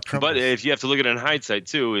that's how it crumbles. But if you have to look at it in hindsight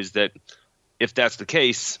too, is that if that's the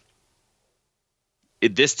case,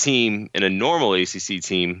 this team in a normal ACC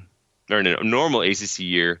team or in a normal ACC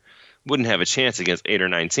year wouldn't have a chance against 8 or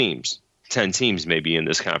 9 teams, 10 teams maybe in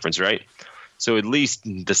this conference, right? So at least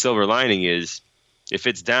the silver lining is if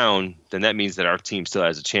it's down, then that means that our team still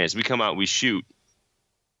has a chance. We come out, we shoot,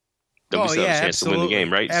 then we still have a chance to win the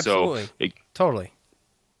game, right? Absolutely. So totally.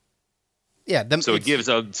 Yeah. So it gives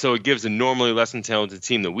a normally less than talented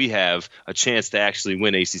team that we have a chance to actually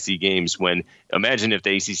win ACC games. When imagine if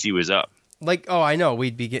the ACC was up. I know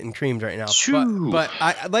we'd be getting creamed right now. But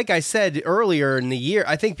like I said earlier in the year,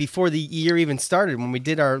 I think before the year even started, when we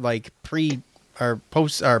did our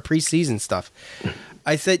preseason stuff,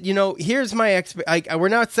 I said, here's my we're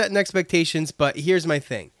not setting expectations, but here's my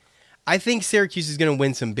thing. I think Syracuse is going to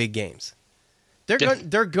win some big games.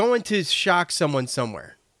 They're going to shock someone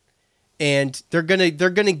somewhere, and they're gonna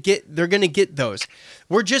get those.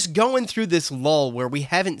 We're just going through this lull where we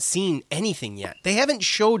haven't seen anything yet. They haven't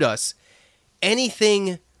showed us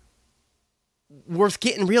anything worth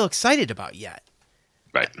getting real excited about yet.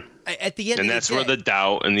 Right. At the end, and that's where the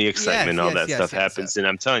doubt and the excitement, all that stuff happens. And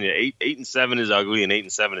I'm telling you, 8-7 is ugly, and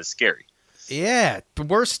 8-7 is scary. Yeah, the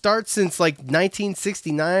worst start since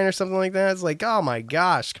 1969 or something like that. It's like, oh my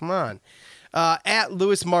gosh, come on. At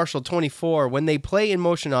Lewis Marshall 24, when they play in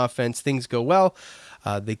motion offense, things go well.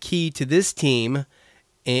 The key to this team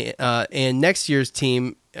and next year's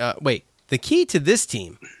team. The key to this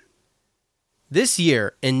team this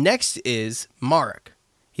year and next is Marek.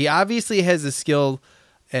 He obviously has the skill,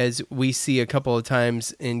 as we see a couple of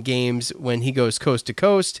times in games when he goes coast to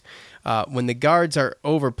coast. When the guards are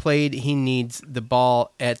overplayed, he needs the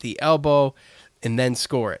ball at the elbow and then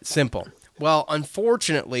score it. Simple. Well,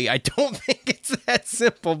 unfortunately, I don't think it's that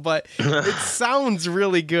simple, but it sounds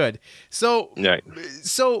really good. So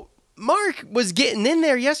Mark was getting in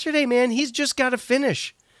there yesterday, man. He's just got to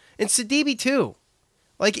finish. And Sidibe, too.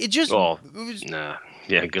 Nah.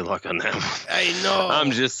 Yeah, good luck on that one. I know.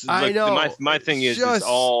 I know. My thing is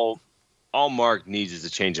all Mark needs is a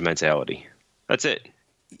change of mentality. That's it.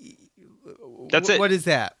 That's it. What is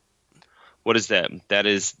that? What is that? That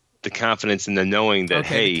is the confidence in the knowing that,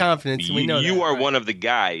 hey, you are one of the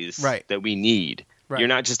guys that we need. Right. You're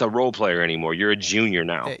not just a role player anymore. You're a junior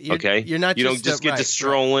now. Okay, you don't just get to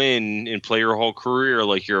stroll in and play your whole career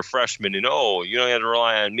like you're a freshman and you don't have to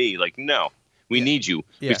rely on me. Like, no, we need you.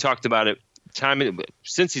 Yeah. We've talked about it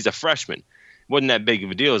since he's a freshman. Wasn't that big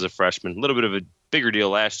of a deal as a freshman. A little bit of a bigger deal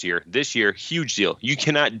last year. This year, huge deal. You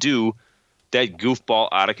cannot do that goofball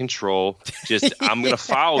out of control. Just I'm gonna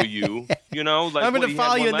foul you. You know, like I'm gonna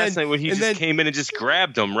foul you. Last night when he just came in and just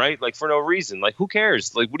grabbed him, right? Like for no reason. Like who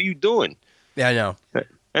cares? Like what are you doing? Yeah, I know.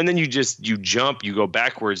 And then you jump, you go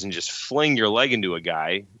backwards and just fling your leg into a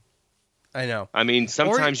guy. I know. I mean,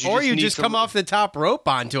 sometimes you just come off the top rope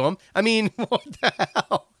onto him. I mean, what the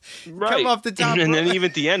hell? Right. Come off the top rope. And then even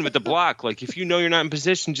at the end with the block, like if you know you're not in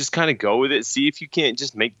position, just kind of go with it. See if you can't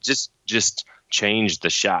just change the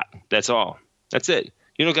shot. That's all. That's it.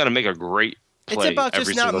 You don't got to make a great play. It's about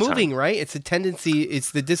just not moving, right? It's a tendency.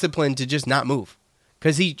 It's the discipline to just not move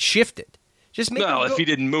because he shifted. If he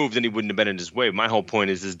didn't move, then he wouldn't have been in his way. My whole point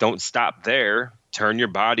is don't stop there. Turn your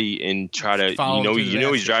body and try to,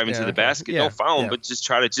 he's driving to the basket. Don't foul him, but just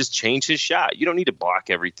try to change his shot. You don't need to block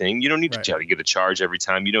everything. You don't need to try to get a charge every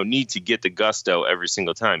time. You don't need to get the gusto every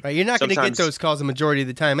single time. Right, you're not going to get those calls the majority of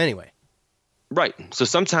the time anyway. Right. So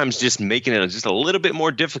sometimes just making it just a little bit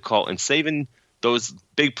more difficult and saving those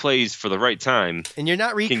big plays for the right time. And you're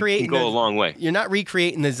not recreating can go a long way. You're not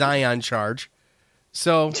recreating the Zion charge.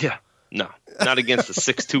 So no, not against the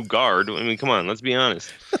 6'2" guard. I mean, come on, let's be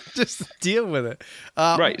honest. Just deal with it.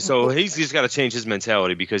 Right. So he's just got to change his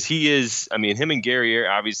mentality because he is. I mean, him and Gary.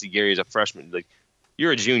 Obviously, Gary is a freshman. Like,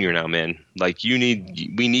 you're a junior now, man. Like, we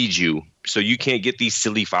need you. So you can't get these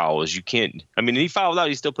silly fouls. You can't. I mean, he fouled out.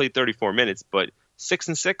 He still played 34 minutes, but 6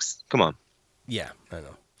 and 6. Come on. Yeah, I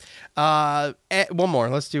know. One more.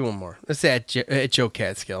 Let's do one more. Let's say at Joe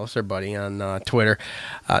Catskill, it's our buddy on Twitter.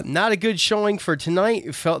 Not a good showing for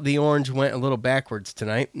tonight. Felt the Orange went a little backwards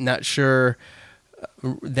tonight. Not sure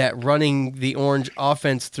that running the Orange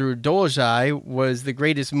offense through Dolezaj was the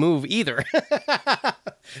greatest move either.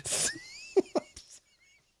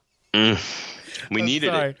 We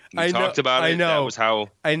needed it. We talked about it. That was how.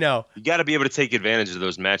 I know. You got to be able to take advantage of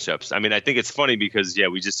those matchups. I mean, I think it's funny because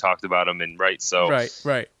we just talked about them and right.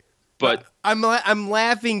 But I'm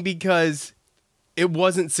laughing because it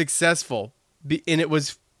wasn't successful and it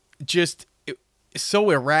was just so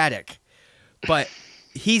erratic. But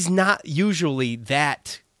he's not usually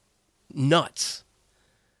that nuts.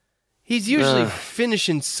 He's usually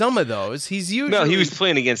finishing some of those. He was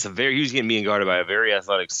playing against he was getting being guarded by a very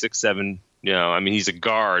athletic 6'7". You know, I mean, he's a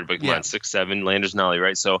guard, but come on, 6'7", Landers Nolly,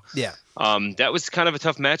 right? So that was kind of a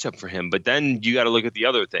tough matchup for him. But then you got to look at the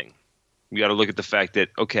other thing. You got to look at the fact that,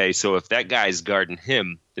 okay, so if that guy's guarding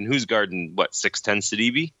him, then who's guarding, 6'10"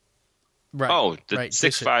 Sidibe? Right. Oh, the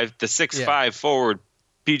 6'5" forward,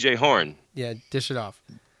 PJ Horn. Yeah, dish it off.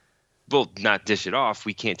 Well, not dish it off.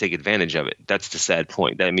 We can't take advantage of it. That's the sad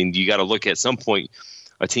point. I mean, you got to look at some point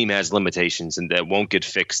a team has limitations and that won't get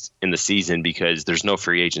fixed in the season because there's no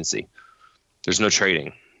free agency. There's no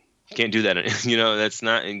trading. You can't do that. That's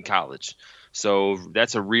not in college. So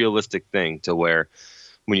that's a realistic thing to where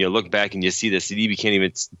when you look back and you see that Sidibe can't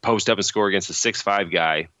even post up and score against a 6'5"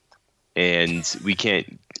 guy, and we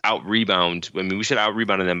can't out-rebound. I mean, we should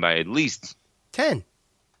out-rebound them by at least 10.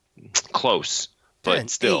 Close, but 10,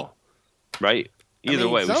 still, 8. Right? Either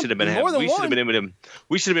way, we should have been able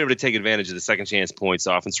to take advantage of the second chance points,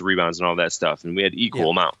 offensive rebounds, and all that stuff, and we had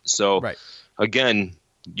equal amount. So again,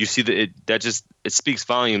 you see that it speaks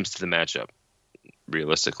volumes to the matchup,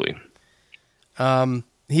 realistically.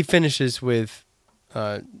 He finishes with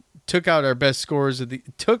took our best scores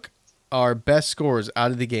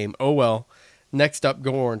out of the game. Oh well. Next up,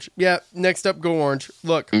 go Orange. Yeah, next up, go Orange.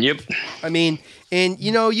 Look. Yep. I mean, and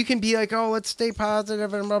you can be like, oh, let's stay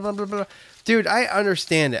positive and blah blah blah blah. Dude, I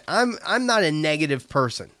understand it. I'm not a negative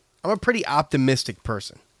person. I'm a pretty optimistic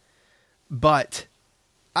person. But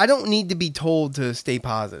I don't need to be told to stay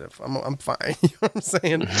positive. I'm fine. You know what I'm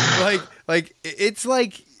saying?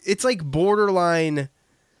 It's like borderline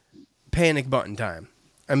panic button time.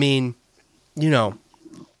 I mean,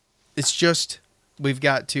 it's just we've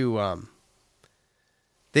got to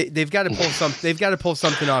they've got to pull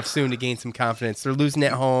something off soon to gain some confidence. They're losing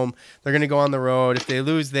at home. They're going to go on the road. If they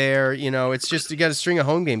lose there, it's just you got a string of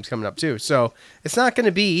home games coming up too. So it's not going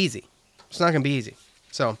to be easy.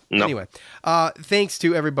 So anyway, thanks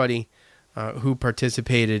to everybody who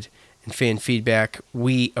participated in fan feedback.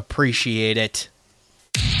 We appreciate it.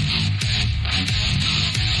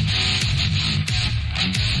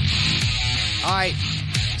 All right,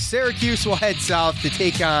 Syracuse will head south to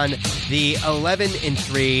take on The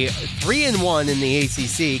 11-3, 3-1 in the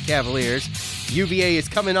ACC Cavaliers. UVA is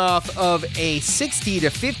coming off of a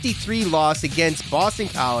 60-53 loss against Boston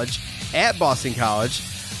College at Boston College.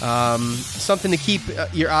 Something to keep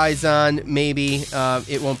your eyes on, maybe.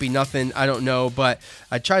 It won't be nothing, I don't know, but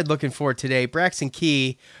I tried looking for it today. Braxton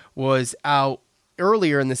Key was out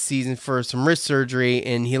earlier in the season for some wrist surgery,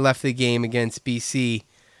 and he left the game against BC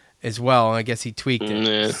as well. I guess he tweaked it.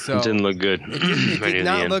 It didn't look good. It did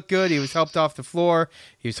not look good. He was helped off the floor.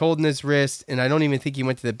 He was holding his wrist, and I don't even think he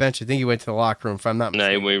went to the bench. I think he went to the locker room, if I'm not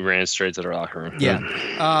mistaken. No, we ran straight to the locker room.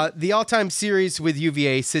 Yeah. The all-time series with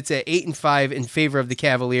UVA sits at 8-5 in favor of the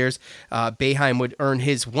Cavaliers. Boeheim would earn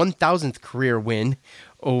his 1,000th career win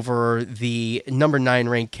over the number 9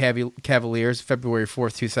 ranked Cavaliers, February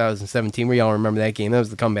 4th, 2017. We all remember that game. That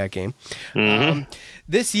was the comeback game. Mm-hmm.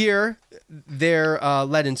 This year, they're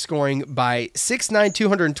led in scoring by 6'9",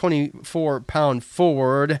 224-pound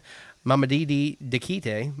forward Mamadi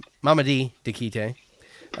Diakite.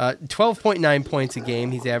 12.9 points a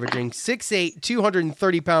game. He's averaging 6'8",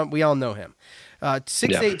 230-pound. We all know him.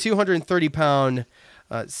 6'8", 230-pound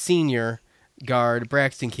senior guard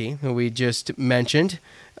Braxton Key, who we just mentioned.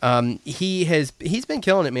 He's been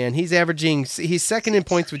killing it, man. He's second in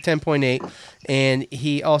points with 10.8, and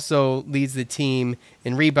he also leads the team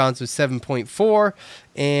in rebounds with 7.4,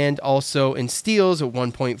 and also in steals at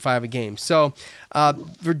 1.5 a game. So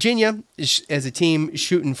Virginia is, as a team,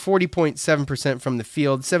 shooting 40.7% from the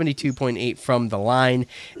field, 72.8 from the line,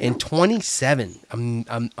 and 27,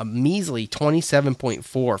 a measly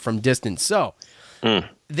 27.4 from distance. So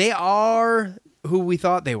they are who we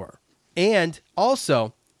thought they were. And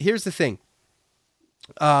also, here's the thing.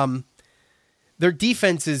 Their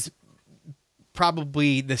defense is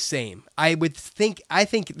probably the same. I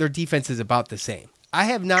think their defense is about the same. I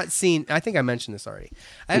have not seen, I think I mentioned this already.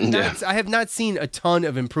 I have not seen a ton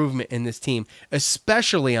of improvement in this team,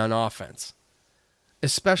 especially on offense. No,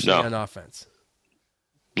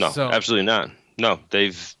 absolutely not. No,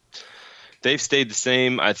 they've stayed the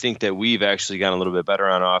same. I think that we've actually gotten a little bit better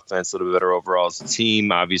on offense, a little bit better overall as a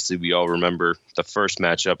team. Obviously, we all remember the first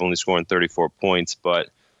matchup only scoring 34 points, but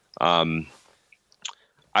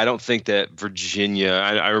I don't think that Virginia –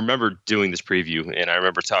 I remember doing this preview, and I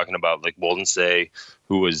remember talking about like Walden Say,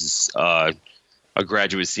 who was a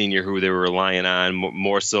graduate senior who they were relying on,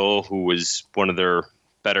 Morsel, who was one of their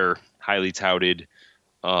better, highly touted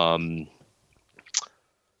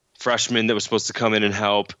freshman that was supposed to come in and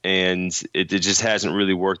help, and it just hasn't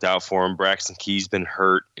really worked out for him. Braxton Key's been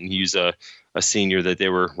hurt, and he's a senior that they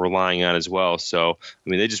were relying on as well. So, I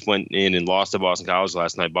mean, they just went in and lost to Boston College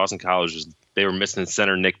last night. Boston College, they were missing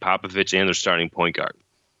center Nick Popovich and their starting point guard.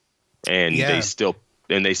 And they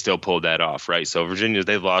still pulled that off, right? So Virginia,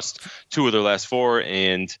 they've lost 2 of their last 4,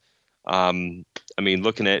 and I mean,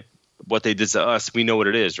 looking at what they did to us, we know what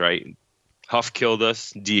it is, right? Huff killed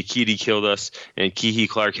us, Diakite killed us, and Kihei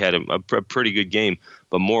Clark had a pretty good game.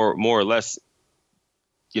 But more or less,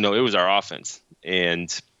 it was our offense. And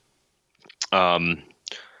the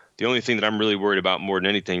only thing that I'm really worried about more than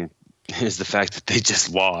anything is the fact that they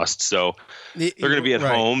just lost. So they're going to be at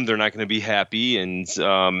home. They're not going to be happy. And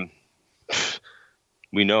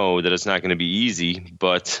we know that it's not going to be easy.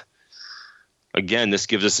 But, again, this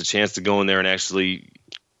gives us a chance to go in there and actually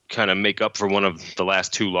kind of make up for one of the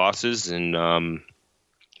last 2 losses. And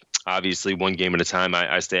obviously, one game at a time,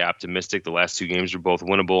 I stay optimistic. The last 2 games are both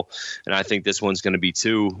winnable. And I think this one's going to be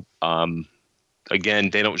too. Again,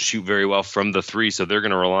 they don't shoot very well from the 3, so they're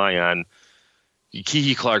going to rely on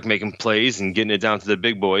Kihei Clark making plays and getting it down to the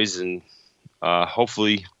big boys. And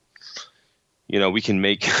hopefully, we can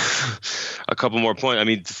make a couple more points. I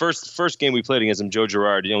mean, the first game we played against him, Joe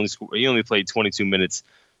Girard, he only played 22 minutes,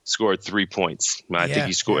 scored 3 points. I think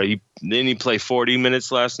he scored. Didn't he play 40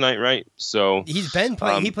 minutes last night, right? So he's been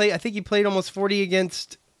playing. I think he played almost 40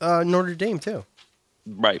 against Notre Dame too.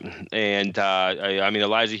 Right. And, I mean,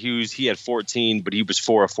 Elijah Hughes, he had 14, but he was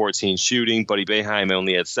 4 of 14 shooting. Buddy Boeheim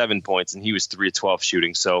only had 7 points, and he was 3 of 12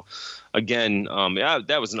 shooting. So, again,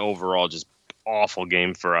 that was an overall just awful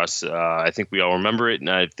game for us. I think we all remember it, and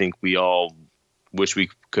I think we all wish we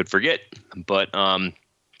could forget. But I'm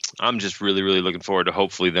just really, really looking forward to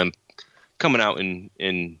hopefully them coming out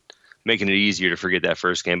and making it easier to forget that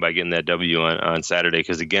first game by getting that W on Saturday.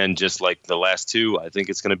 Because, again, just like the last 2, I think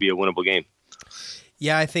it's going to be a winnable game.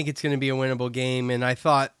 Yeah, I think it's going to be a winnable game, and I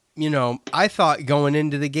thought going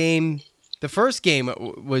into the game, the first game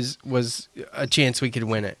was a chance we could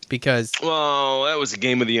win it because. Well, that was a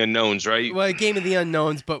game of the unknowns, right? Well, a game of the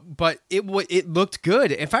unknowns, but it looked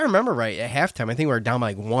good. If I remember right, at halftime, I think we were down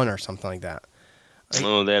by like 1 or something like that.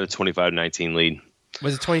 They had a 25-19 lead.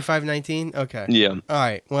 Was it 25-19? Okay. Yeah. All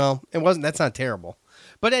right. Well, it wasn't. That's not terrible.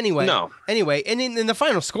 But anyway. No. Anyway, and in the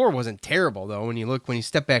final score wasn't terrible though. When you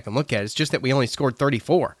step back and look at it, it's just that we only scored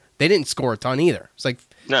 34. They didn't score a ton either. It's like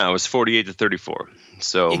no, it was 48-34.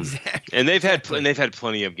 So exactly. And they've had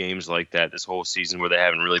plenty of games like that this whole season where they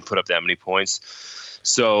haven't really put up that many points.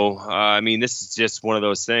 So I mean, this is just one of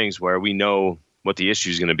those things where we know what the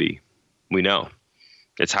issue is going to be. We know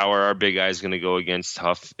it's how are our big guys going to go against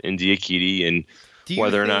Huff and Diakite, and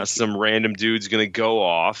whether or not some random dude's going to go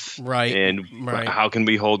off, right? And how can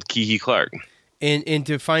we hold Kiki Clark? And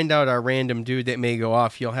to find out our random dude that may go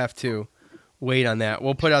off, you'll have to wait on that.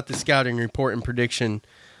 We'll put out the scouting report and prediction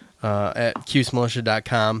at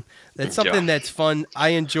CuseMilitia.com. That's something that's fun. I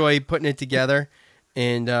enjoy putting it together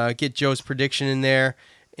and get Joe's prediction in there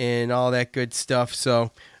and all that good stuff.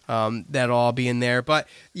 So that'll all be in there. But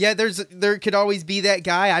yeah, there could always be that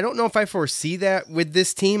guy. I don't know if I foresee that with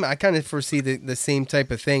this team. I kind of foresee the same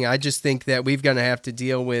type of thing. I just think that we're going to have to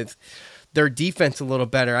deal with their defense a little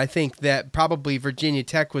better. I think that probably Virginia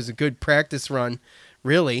Tech was a good practice run,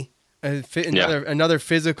 really. Another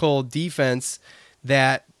physical defense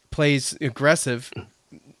that plays aggressive,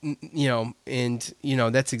 and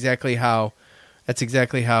that's exactly how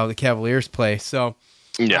the Cavaliers play. So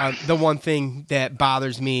the one thing that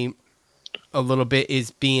bothers me a little bit is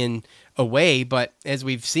being away, but as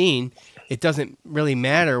we've seen, it doesn't really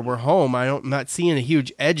matter. We're home. I'm not seeing a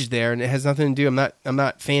huge edge there, and it has nothing to do. I'm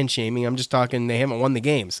not fan shaming. I'm just talking. They haven't won the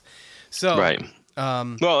games, so right.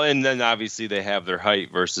 Well, and then obviously they have their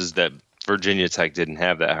height versus that Virginia Tech didn't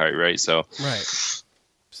have that height, right? So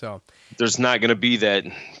there's not going to be that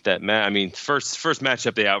I mean, first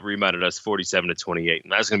matchup they out rebounded us 47-28,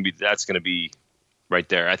 and that's going to be right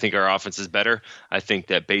there. I think our offense is better. I think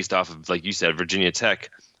that based off of, like you said, Virginia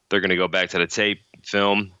Tech, they're going to go back to the tape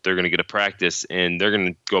film. They're going to get a practice, and they're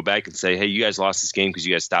going to go back and say, "Hey, you guys lost this game because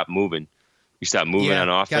you guys stopped moving. You stopped moving on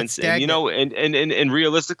offense." And and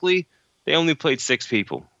realistically, they only played 6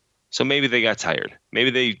 people. So maybe they got tired.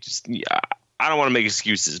 Maybe they just I don't want to make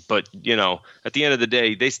excuses, but at the end of the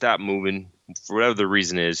day, they stopped moving for whatever the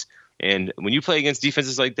reason is. And when you play against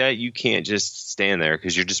defenses like that, you can't just stand there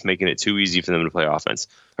because you're just making it too easy for them to play offense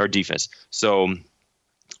or defense. So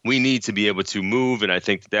we need to be able to move, and I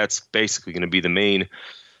think that's basically going to be the main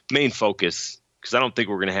focus, because I don't think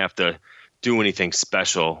we're going to have to do anything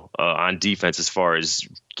special on defense as far as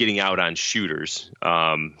getting out on shooters.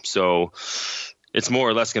 So it's more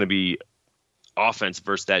or less going to be offense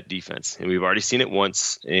versus that defense. And we've already seen it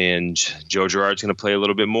once, and Joe Girard's going to play a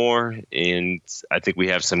little bit more. And I think we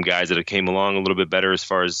have some guys that have came along a little bit better as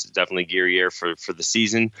far as definitely Guerriere for the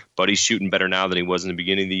season, but he's shooting better now than he was in the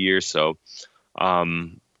beginning of the year. So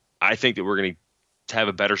I think that we're going to have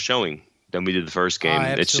a better showing than we did the first game.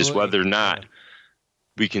 It's just whether or not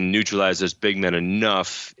we can neutralize those big men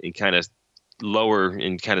enough and kind of lower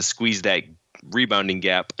and kind of squeeze that rebounding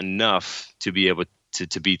gap enough to be able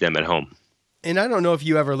to beat them at home. And I don't know if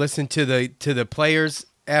you ever listened to the players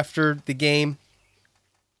after the game,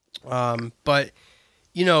 but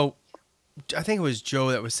I think it was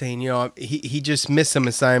Joe that was saying, he just missed some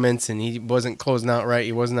assignments and he wasn't closing out right.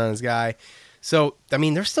 He wasn't on his guy. So I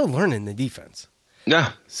mean, they're still learning the defense.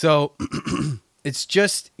 Yeah. So it's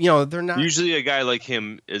just they're not. Usually, a guy like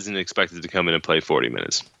him isn't expected to come in and play 40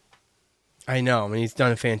 minutes. I know. I mean, he's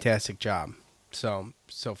done a fantastic job. So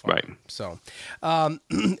far. Right. So,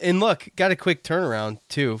 and look, got a quick turnaround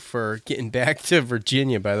too for getting back to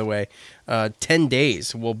Virginia, by the way. 10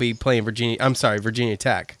 days we'll be playing Virginia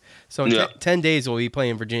Tech. So in 10 days we'll be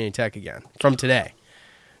playing Virginia Tech again from today.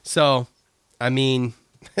 So, I mean,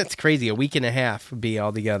 that's crazy. A week and a half would be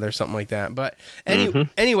all together, something like that. But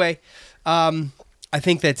anyway, I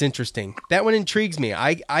think that's interesting. That one intrigues me.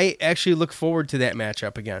 I actually look forward to that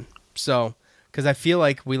matchup again. So, because I feel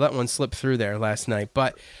like we let one slip through there last night.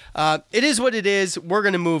 But it is what it is. We're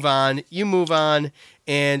going to move on. You move on,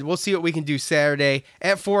 and we'll see what we can do Saturday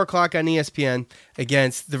at 4 o'clock on ESPN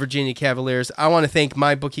against the Virginia Cavaliers. I want to thank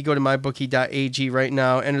MyBookie. Go to mybookie.ag right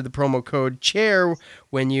now. Enter the promo code CHAIR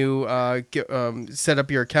when you set up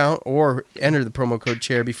your account, or enter the promo code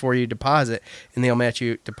CHAIR before you deposit, and they'll match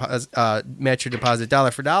your deposit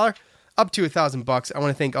dollar for dollar. Up to $1,000. I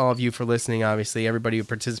want to thank all of you for listening, obviously, everybody who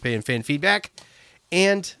participated in fan feedback.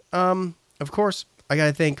 And, of course, I got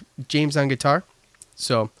to thank James on guitar.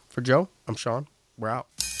 So, for Joe, I'm Sean. We're out.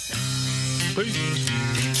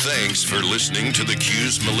 Thanks for listening to the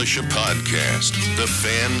Cuse Militia Podcast, the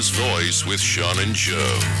fan's voice with Sean and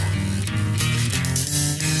Joe.